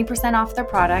 20% off their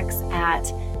products at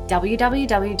www.sage.com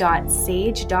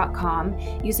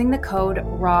using the code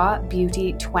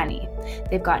RAWBEAUTY20.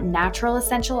 They've got natural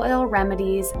essential oil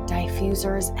remedies,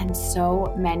 diffusers, and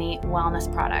so many wellness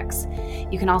products.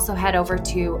 You can also head over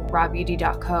to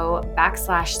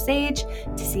rawbeauty.co/sage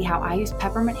to see how I use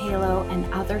Peppermint Halo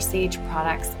and other Sage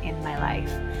products in my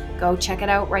life. Go check it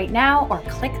out right now or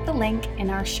click the link in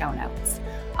our show notes.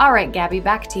 All right, Gabby,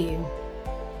 back to you.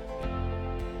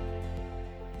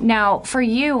 Now, for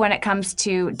you, when it comes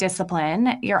to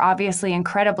discipline, you're obviously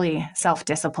incredibly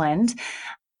self-disciplined.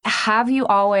 Have you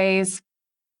always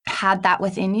had that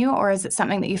within you, or is it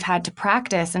something that you've had to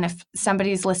practice? And if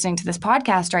somebody's listening to this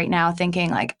podcast right now thinking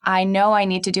like, I know I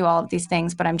need to do all of these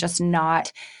things, but I'm just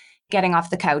not getting off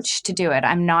the couch to do it.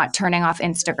 I'm not turning off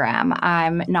Instagram.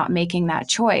 I'm not making that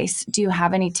choice. Do you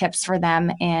have any tips for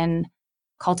them in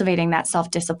cultivating that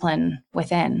self-discipline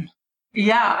within?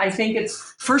 Yeah, I think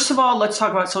it's, first of all, let's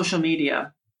talk about social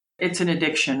media. It's an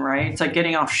addiction, right? It's like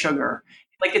getting off sugar.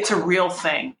 Like it's a real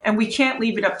thing. And we can't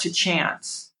leave it up to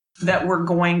chance that we're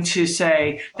going to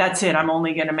say, that's it, I'm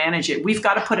only going to manage it. We've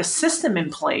got to put a system in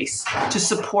place to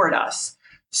support us.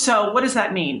 So what does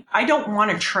that mean? I don't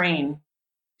want to train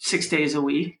 6 days a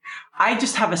week. I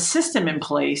just have a system in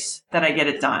place that I get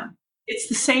it done. It's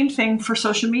the same thing for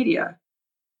social media.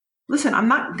 Listen, I'm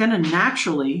not going to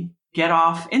naturally get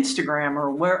off Instagram or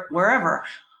wherever.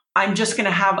 I'm just going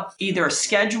to have either a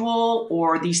schedule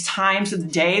or these times of the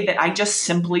day that I just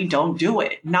simply don't do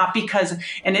it. Not because,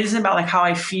 and it isn't about like how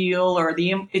I feel or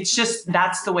it's just,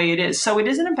 that's the way it is. So it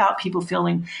isn't about people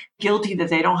feeling guilty that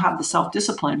they don't have the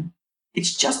self-discipline.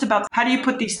 It's just about how do you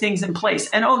put these things in place?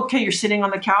 And okay, you're sitting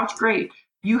on the couch. Great.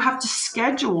 You have to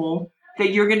schedule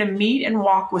that you're going to meet and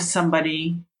walk with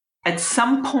somebody at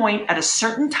some point at a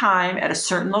certain time, at a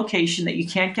certain location that you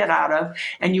can't get out of,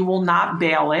 and you will not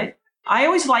bail it. I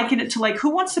always liken it to like,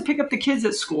 who wants to pick up the kids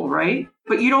at school, right?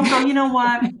 But you don't go, you know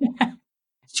what?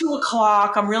 It's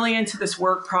 2:00. I'm really into this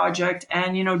work project.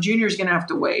 And, Junior's going to have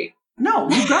to wait. No,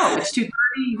 you go. It's 2:30.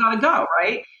 You got to go,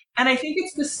 right? And I think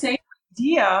it's the same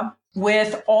idea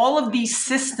with all of these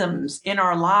systems in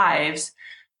our lives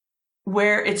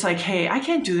where it's like, hey, I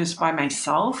can't do this by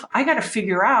myself. I got to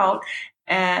figure out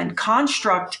and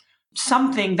construct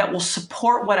something that will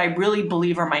support what I really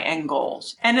believe are my end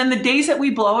goals. And in the days that we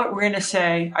blow it, we're going to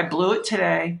say, I blew it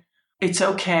today. It's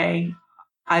okay.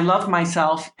 I love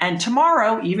myself. And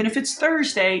tomorrow, even if it's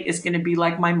Thursday, is going to be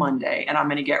like my Monday and I'm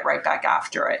going to get right back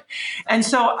after it. And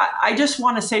so I just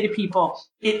want to say to people,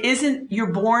 it isn't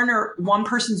you're born or one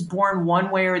person's born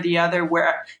one way or the other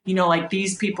where, like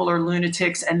these people are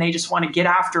lunatics and they just want to get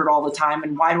after it all the time.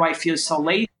 And why do I feel so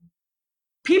lazy?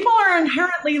 People are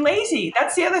inherently lazy.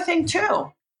 That's the other thing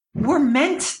too. We're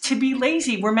meant to be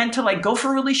lazy. We're meant to like go for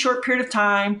a really short period of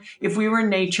time if we were in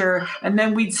nature, and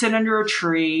then we'd sit under a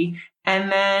tree.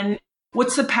 And then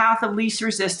what's the path of least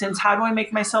resistance? How do I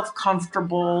make myself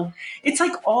comfortable? It's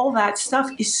like all that stuff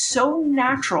is so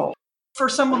natural. For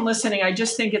someone listening, I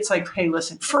just think it's like, hey,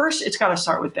 listen, first, it's got to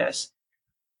start with this.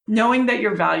 Knowing that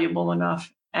you're valuable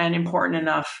enough and important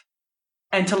enough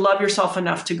and to love yourself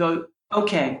enough to go,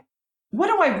 okay, what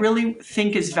do I really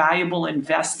think is valuable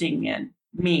investing in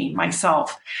me,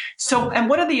 myself? So, and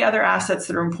what are the other assets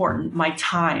that are important? My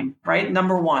time, right?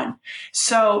 Number one.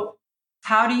 So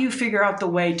how do you figure out the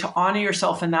way to honor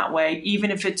yourself in that way,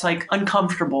 even if it's like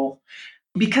uncomfortable?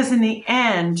 Because in the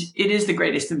end, it is the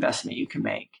greatest investment you can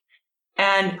make.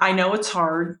 And I know it's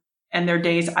hard. And there are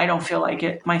days I don't feel like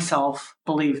it myself,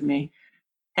 believe me.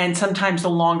 And sometimes the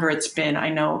longer it's been, I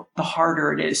know the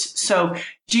harder it is. So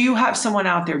do you have someone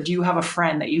out there? Do you have a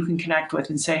friend that you can connect with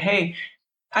and say, hey,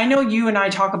 I know you and I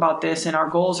talk about this and our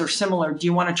goals are similar. Do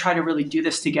you want to try to really do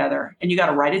this together? And you got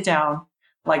to write it down.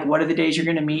 Like, what are the days you're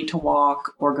going to meet to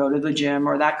walk or go to the gym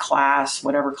or that class,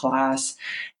 whatever class.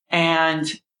 And,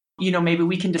 maybe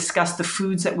we can discuss the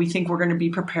foods that we think we're going to be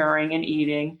preparing and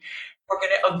eating. We're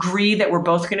going to agree that we're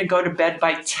both going to go to bed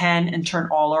by 10 and turn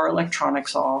all our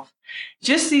electronics off.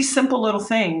 Just these simple little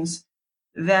things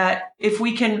that if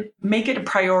we can make it a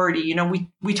priority,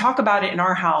 we talk about it in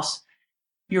our house,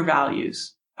 your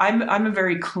values. I'm a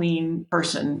very clean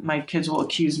person. My kids will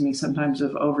accuse me sometimes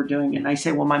of overdoing it. And I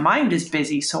say, well, my mind is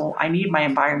busy, so I need my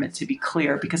environment to be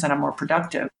clear because then I'm more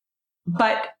productive.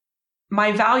 But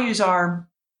my values are,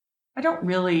 I don't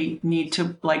really need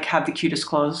to have the cutest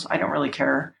clothes. I don't really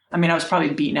care. I mean, I was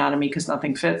probably beaten out of me because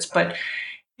nothing fits, but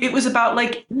it was about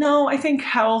like, no, I think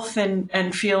health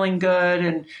and feeling good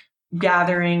and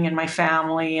gathering and my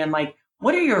family and like,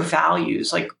 what are your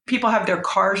values? Like people have their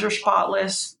cars are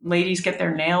spotless. Ladies get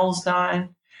their nails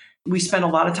done. We spend a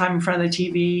lot of time in front of the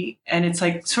TV, and it's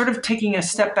like sort of taking a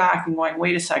step back and going,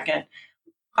 wait a second,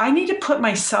 I need to put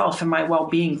myself and my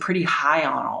well-being pretty high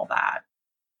on all that.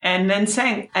 And then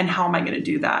saying, and how am I going to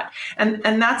do that? And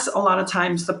that's a lot of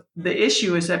times the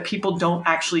issue is that people don't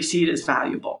actually see it as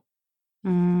valuable.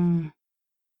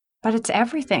 But it's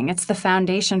everything. It's the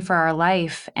foundation for our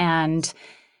life. And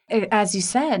as you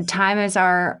said, time is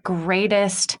our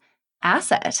greatest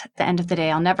asset at the end of the day.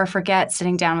 I'll never forget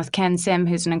sitting down with Ken Sim,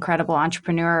 who's an incredible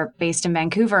entrepreneur based in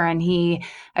Vancouver, and he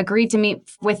agreed to meet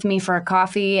with me for a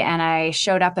coffee, and I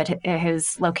showed up at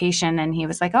his location, and he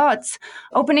was like, oh, it's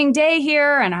opening day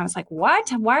here. And I was like, what?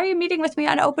 Why are you meeting with me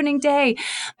on opening day?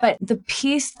 But the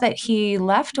piece that he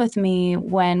left with me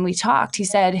when we talked, he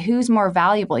said, who's more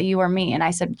valuable, you or me? And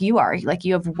I said, you are. Like,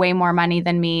 you have way more money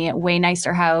than me, way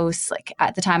nicer house. Like,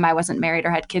 at the time I wasn't married or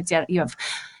had kids yet.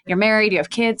 You're married, you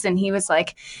have kids. And he was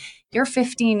like, you're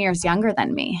 15 years younger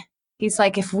than me. He's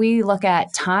like, if we look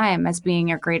at time as being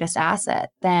your greatest asset,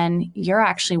 then you're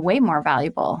actually way more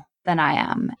valuable than I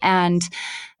am. And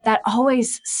that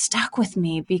always stuck with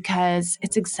me because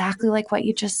it's exactly like what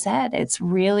you just said. It's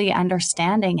really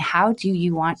understanding, how do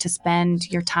you want to spend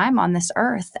your time on this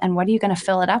earth, and what are you going to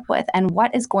fill it up with, and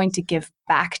what is going to give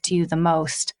back to you the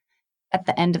most at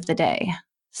the end of the day.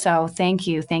 So thank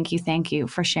you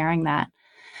for sharing that.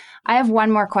 I have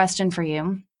one more question for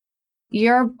you.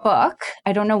 Your book,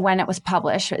 I don't know when it was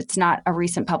published. It's not a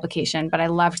recent publication, but I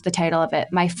loved the title of it.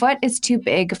 My Foot is Too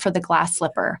Big for the Glass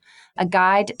Slipper, A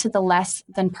Guide to the Less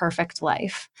Than Perfect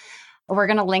Life. We're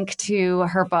going to link to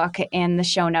her book in the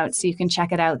show notes so you can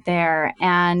check it out there.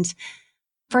 And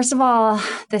first of all,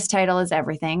 this title is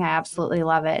everything. I absolutely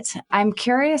love it. I'm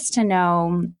curious to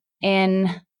know, in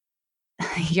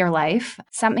your life,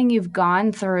 something you've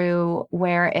gone through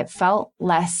where it felt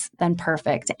less than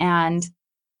perfect. And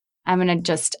I'm going to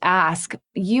just ask,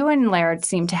 you and Laird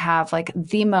seem to have like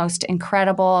the most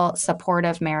incredible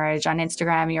supportive marriage. On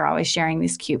Instagram, you're always sharing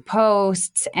these cute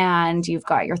posts, and you've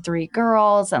got your 3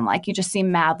 girls, and like, you just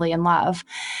seem madly in love.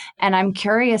 And I'm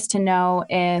curious to know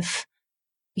if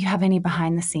you have any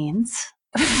behind the scenes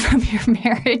from your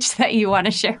marriage that you want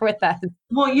to share with us.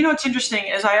 Well, it's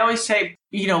interesting, as I always say,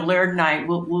 Laird and I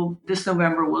will this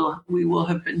November we will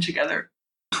have been together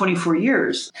 24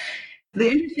 years. The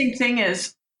interesting thing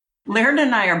is, Laird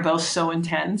and I are both so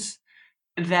intense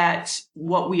that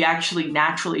what we actually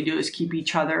naturally do is keep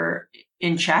each other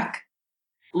in check.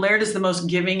 Laird is the most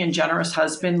giving and generous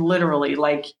husband, literally.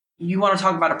 Like, you want to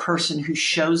talk about a person who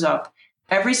shows up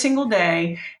every single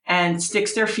day and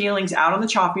sticks their feelings out on the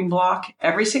chopping block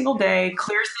every single day,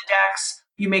 clears the decks.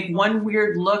 You make one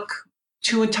weird look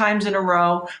 2 times in a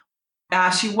row,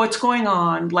 asks you what's going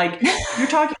on. Like, you're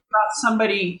talking about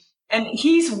somebody, and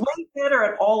he's way better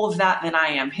at all of that than I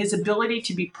am. His ability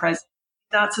to be present,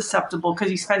 not susceptible, because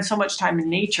he spends so much time in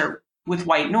nature with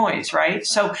white noise, right?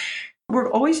 So we're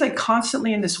always like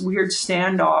constantly in this weird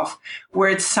standoff where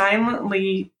it's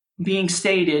silently being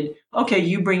stated, okay,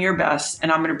 you bring your best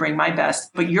and I'm going to bring my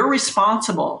best, but you're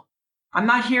responsible. I'm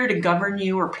not here to govern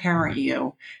you or parent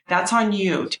you. That's on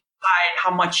you to decide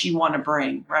how much you want to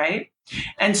bring, right?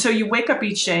 And so you wake up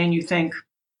each day and you think,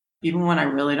 even when I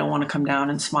really don't want to come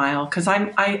down and smile, because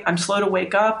I'm slow to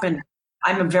wake up, and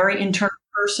I'm a very internal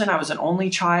person. I was an only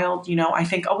child. I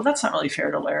think, oh, well, that's not really fair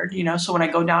to Laird. So when I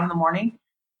go down in the morning,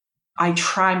 I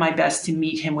try my best to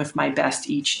meet him with my best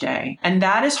each day. And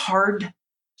that is hard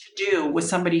to do with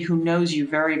somebody who knows you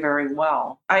very, very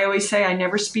well. I always say I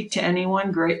never speak to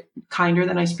anyone kinder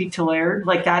than I speak to Laird.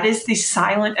 Like, that is the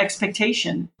silent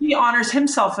expectation. He honors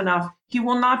himself enough. He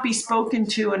will not be spoken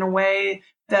to in a way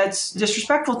that's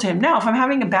disrespectful to him. Now, if I'm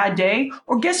having a bad day,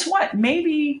 or guess what?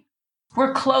 Maybe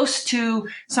we're close to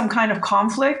some kind of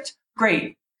conflict.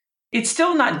 Great. It's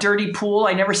still not dirty pool.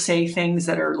 I never say things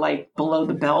that are like below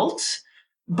the belt,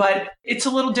 but it's a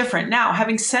little different. Now,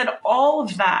 having said all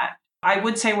of that, I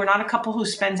would say we're not a couple who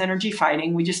spends energy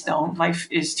fighting. We just don't. Life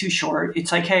is too short.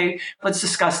 It's like, hey, let's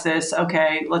discuss this.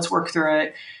 Okay, let's work through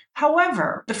it.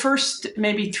 However, the first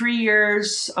maybe 3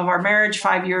 years of our marriage,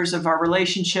 5 years of our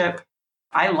relationship,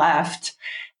 I left,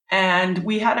 and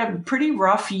we had a pretty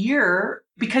rough year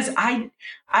because I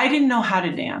didn't know how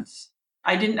to dance.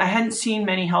 I hadn't seen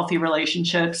many healthy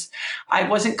relationships. I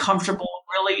wasn't comfortable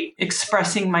really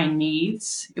expressing my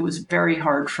needs. It was very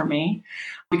hard for me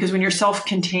because when you're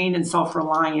self-contained and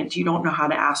self-reliant, you don't know how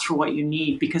to ask for what you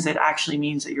need because it actually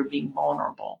means that you're being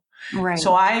vulnerable. Right.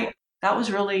 So that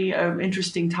was really an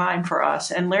interesting time for us.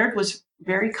 And Laird was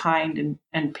very kind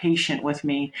and patient with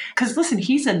me. Because listen,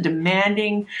 he's a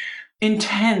demanding,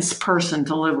 intense person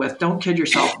to live with. Don't kid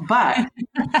yourself. But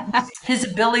his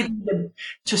ability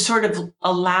to sort of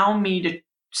allow me to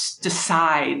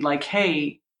decide, like,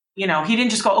 hey, he didn't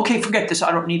just go, okay, forget this,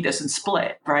 I don't need this, and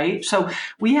split, right? So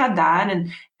we had that.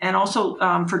 And also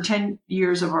for 10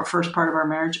 years of our first part of our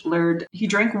marriage, Laird, he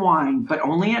drank wine, but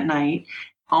only at night,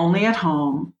 only at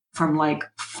home from like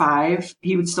 5.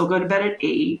 He would still go to bed at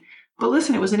 8. But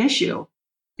listen, it was an issue.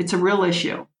 It's a real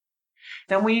issue.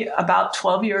 Then about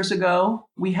 12 years ago,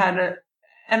 we had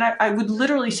and I would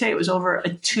literally say it was over a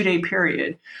 2-day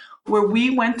period where we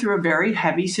went through a very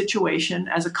heavy situation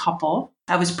as a couple.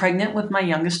 I was pregnant with my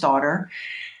youngest daughter.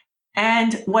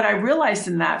 And what I realized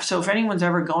in that, so if anyone's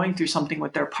ever going through something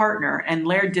with their partner, and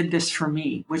Laird did this for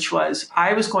me, which was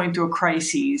I was going through a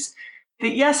crisis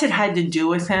that, yes, it had to do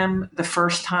with him the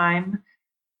first time,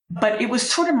 but it was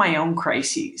sort of my own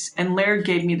crises. And Laird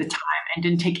gave me the time and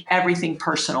didn't take everything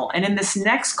personal. And in this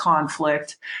next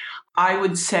conflict, I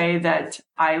would say that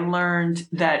I learned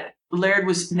that Laird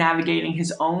was navigating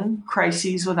his own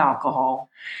crises with alcohol.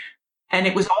 And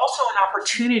it was also an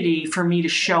opportunity for me to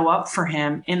show up for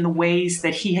him in the ways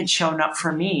that he had shown up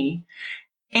for me.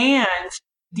 And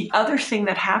the other thing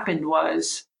that happened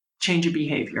was change of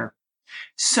behavior.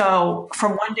 So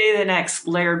from one day to the next,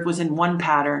 Laird was in one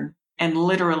pattern and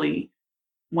literally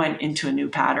went into a new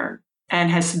pattern and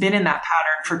has been in that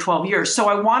pattern for 12 years. So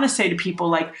I want to say to people,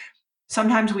 like,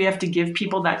 sometimes we have to give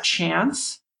people that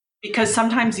chance, because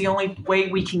sometimes the only way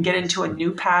we can get into a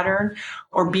new pattern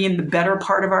or be in the better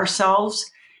part of ourselves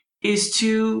is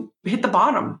to hit the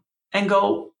bottom and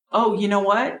go, oh, you know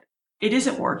what? It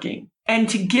isn't working. And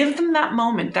to give them that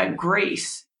moment, that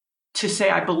grace to say,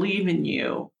 I believe in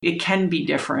you. It can be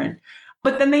different.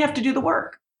 But then they have to do the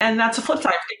work. And that's a flip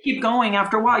side. If they keep going,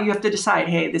 after a while, you have to decide,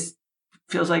 hey, this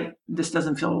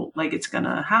doesn't feel like it's going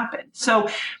to happen. So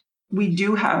we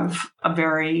do have a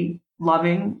very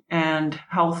loving and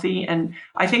healthy. And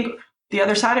I think the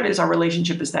other side of it is our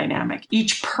relationship is dynamic.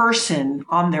 Each person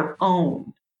on their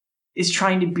own is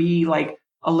trying to be like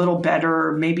a little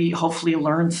better, maybe hopefully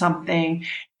learn something,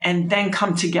 and then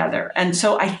come together. And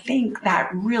so I think that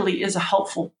really is a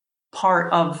helpful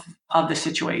part of the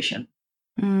situation.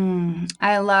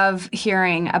 I love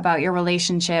hearing about your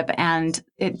relationship, and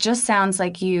it just sounds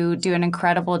like you do an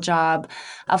incredible job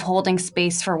of holding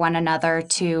space for one another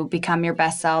to become your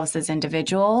best selves as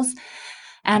individuals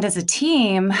and as a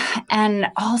team,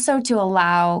 and also to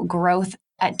allow growth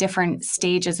at different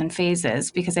stages and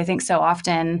phases, because I think so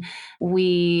often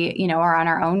we, are on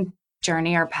our own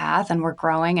journey or path, and we're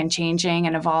growing and changing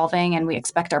and evolving, and we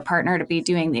expect our partner to be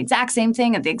doing the exact same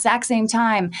thing at the exact same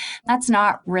time. That's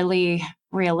not really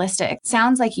realistic.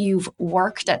 Sounds like you've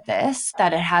worked at this,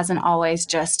 that it hasn't always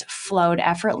just flowed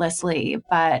effortlessly,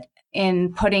 but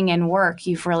in putting in work,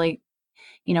 you've really,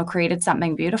 created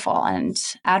something beautiful and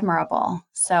admirable.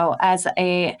 So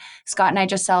Scott and I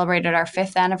just celebrated our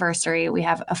 5th anniversary. We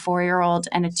have a 4-year-old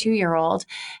and a 2-year-old,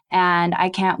 and I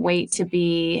can't wait to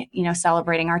be,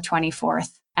 celebrating our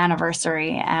 24th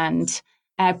anniversary. And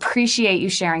I appreciate you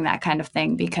sharing that kind of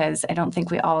thing, because I don't think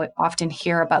we all often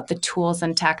hear about the tools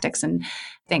and tactics and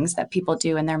things that people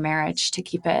do in their marriage to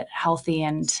keep it healthy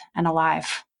and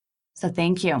alive. So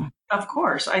thank you. Of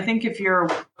course. I think if you're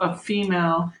a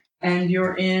female and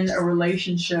you're in a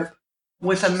relationship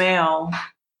with a male,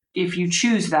 if you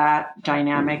choose that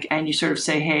dynamic and you sort of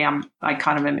say, hey, I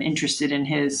kind of am interested in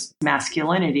his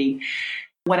masculinity,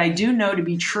 what I do know to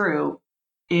be true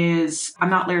is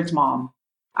I'm not Laird's mom.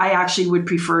 I actually would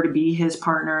prefer to be his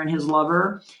partner and his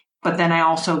lover, but then I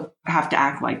also have to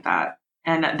act like that.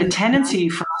 And the tendency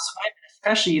for us women,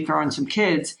 especially you throw in some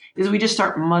kids, is we just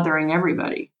start mothering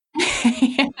everybody.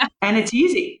 Yeah. And it's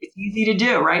easy. It's easy to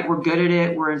do, right? We're good at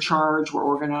it. We're in charge. We're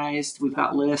organized. We've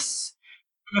got lists.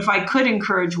 And if I could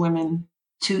encourage women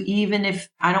to, even if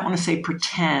I don't want to say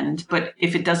pretend, but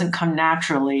if it doesn't come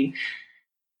naturally,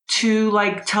 to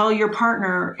like tell your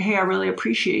partner, hey, I really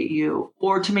appreciate you,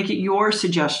 or to make it your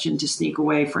suggestion to sneak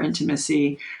away for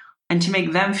intimacy and to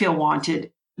make them feel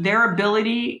wanted. Their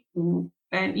ability,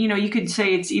 and you could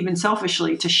say it's even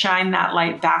selfishly, to shine that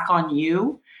light back on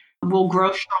you will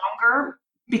grow stronger,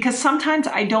 because sometimes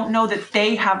I don't know that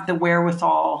they have the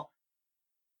wherewithal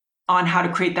on how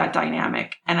to create that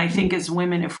dynamic. And I think as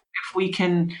women, if we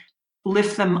can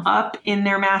lift them up in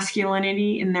their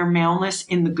masculinity, in their maleness,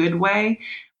 in the good way,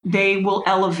 they will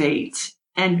elevate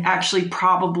and actually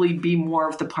probably be more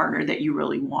of the partner that you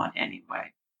really want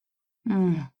anyway.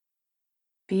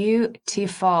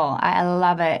 Beautiful. I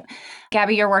love it.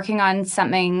 Gabby, you're working on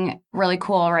something really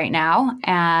cool right now,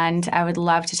 and I would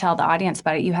love to tell the audience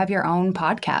about it. You have your own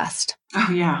podcast.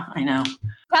 Oh, yeah, I know.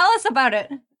 Tell us about it.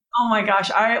 Oh my gosh.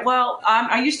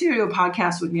 I used to do a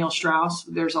podcast with Neil Strauss.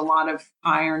 There's a lot of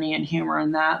irony and humor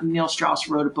in that. Neil Strauss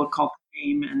wrote a book called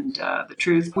Fame and The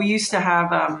Truth. We used to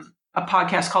have a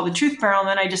podcast called The Truth Barrel, and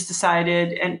then I just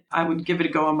decided, and I would give it a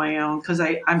go on my own because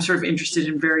I'm sort of interested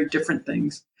in very different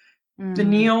things. The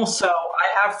Neil, so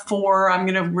I have 4. I'm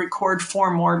going to record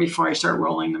 4 more before I start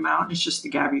rolling them out. It's just the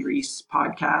Gabby Reece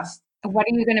podcast. What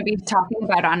are you going to be talking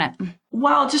about on it?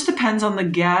 Well, it just depends on the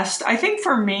guest. I think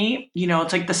for me,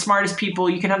 it's like the smartest people.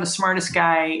 You can have the smartest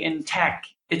guy in tech.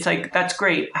 It's like, that's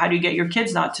great. How do you get your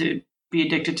kids not to be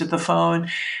addicted to the phone?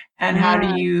 And how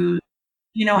do you,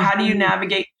 how do you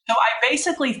navigate? So I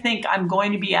basically think I'm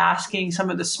going to be asking some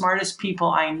of the smartest people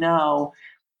I know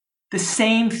the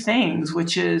same things,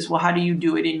 which is, well, how do you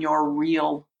do it in your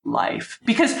real life?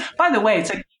 Because, by the way,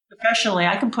 it's like professionally,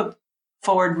 I can put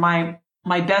forward my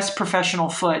best professional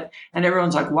foot and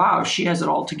everyone's like, wow, she has it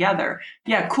all together.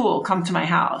 Yeah, cool. Come to my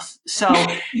house. So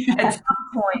at some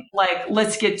point, like,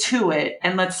 let's get to it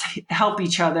and let's help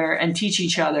each other and teach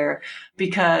each other,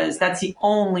 because that's the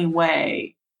only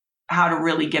way how to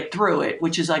really get through it,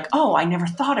 which is like, oh, I never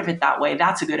thought of it that way.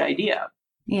 That's a good idea.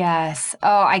 Yes.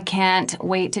 Oh, I can't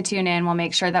wait to tune in. We'll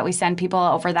make sure that we send people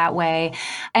over that way.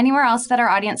 Anywhere else that our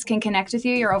audience can connect with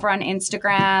you? You're over on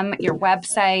Instagram, your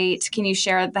website. Can you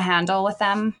share the handle with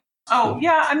them? Oh,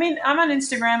 yeah. I mean, I'm on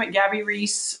Instagram at Gabby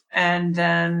Reece. And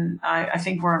then I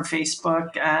think we're on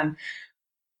Facebook, and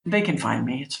they can find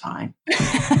me. It's fine.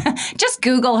 Just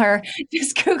Google her.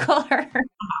 Just Google her. I'm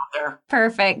out there.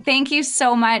 Perfect. Thank you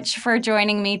so much for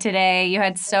joining me today. You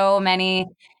had so many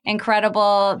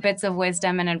incredible bits of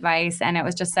wisdom and advice, and it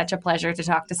was just such a pleasure to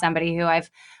talk to somebody who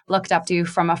I've looked up to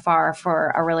from afar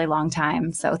for a really long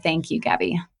time. So thank you,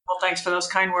 Gabby. Well, thanks for those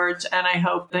kind words. And I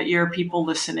hope that your people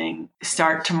listening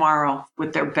start tomorrow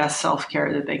with their best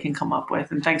self-care that they can come up with.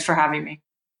 And thanks for having me.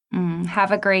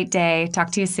 Have a great day.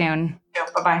 Talk to you soon. Yeah,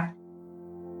 bye-bye.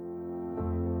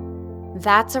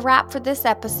 That's a wrap for this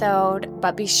episode,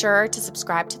 but be sure to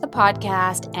subscribe to the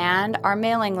podcast and our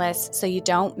mailing list so you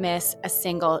don't miss a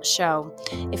single show.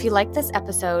 If you like this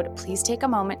episode, please take a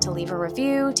moment to leave a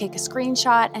review, take a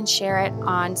screenshot, and share it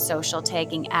on social,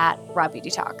 tagging at Raw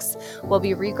Beauty Talks. We'll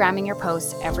be regramming your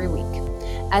posts every week.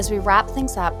 As we wrap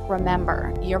things up,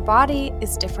 remember, your body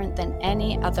is different than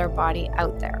any other body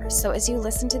out there. So as you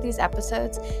listen to these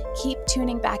episodes, keep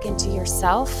tuning back into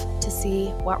yourself to see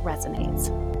what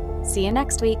resonates. See you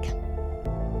next week.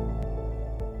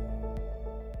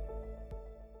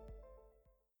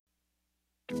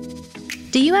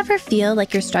 Do you ever feel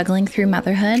like you're struggling through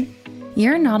motherhood?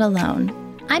 You're not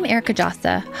alone. I'm Erica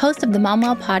Josta, host of the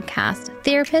Momwell podcast,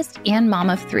 therapist, and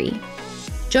mom of 3.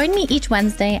 Join me each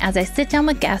Wednesday as I sit down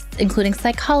with guests, including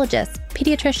psychologists,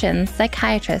 pediatricians,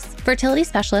 psychiatrists, fertility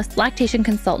specialists, lactation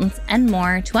consultants, and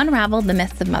more, to unravel the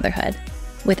myths of motherhood.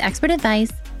 With expert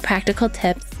advice, practical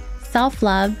tips,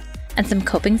 self-love, and some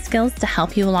coping skills to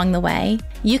help you along the way,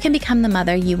 you can become the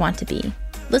mother you want to be.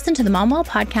 Listen to the Momwell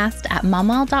podcast at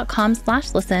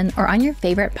momwell.com/listen or on your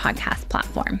favorite podcast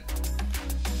platform.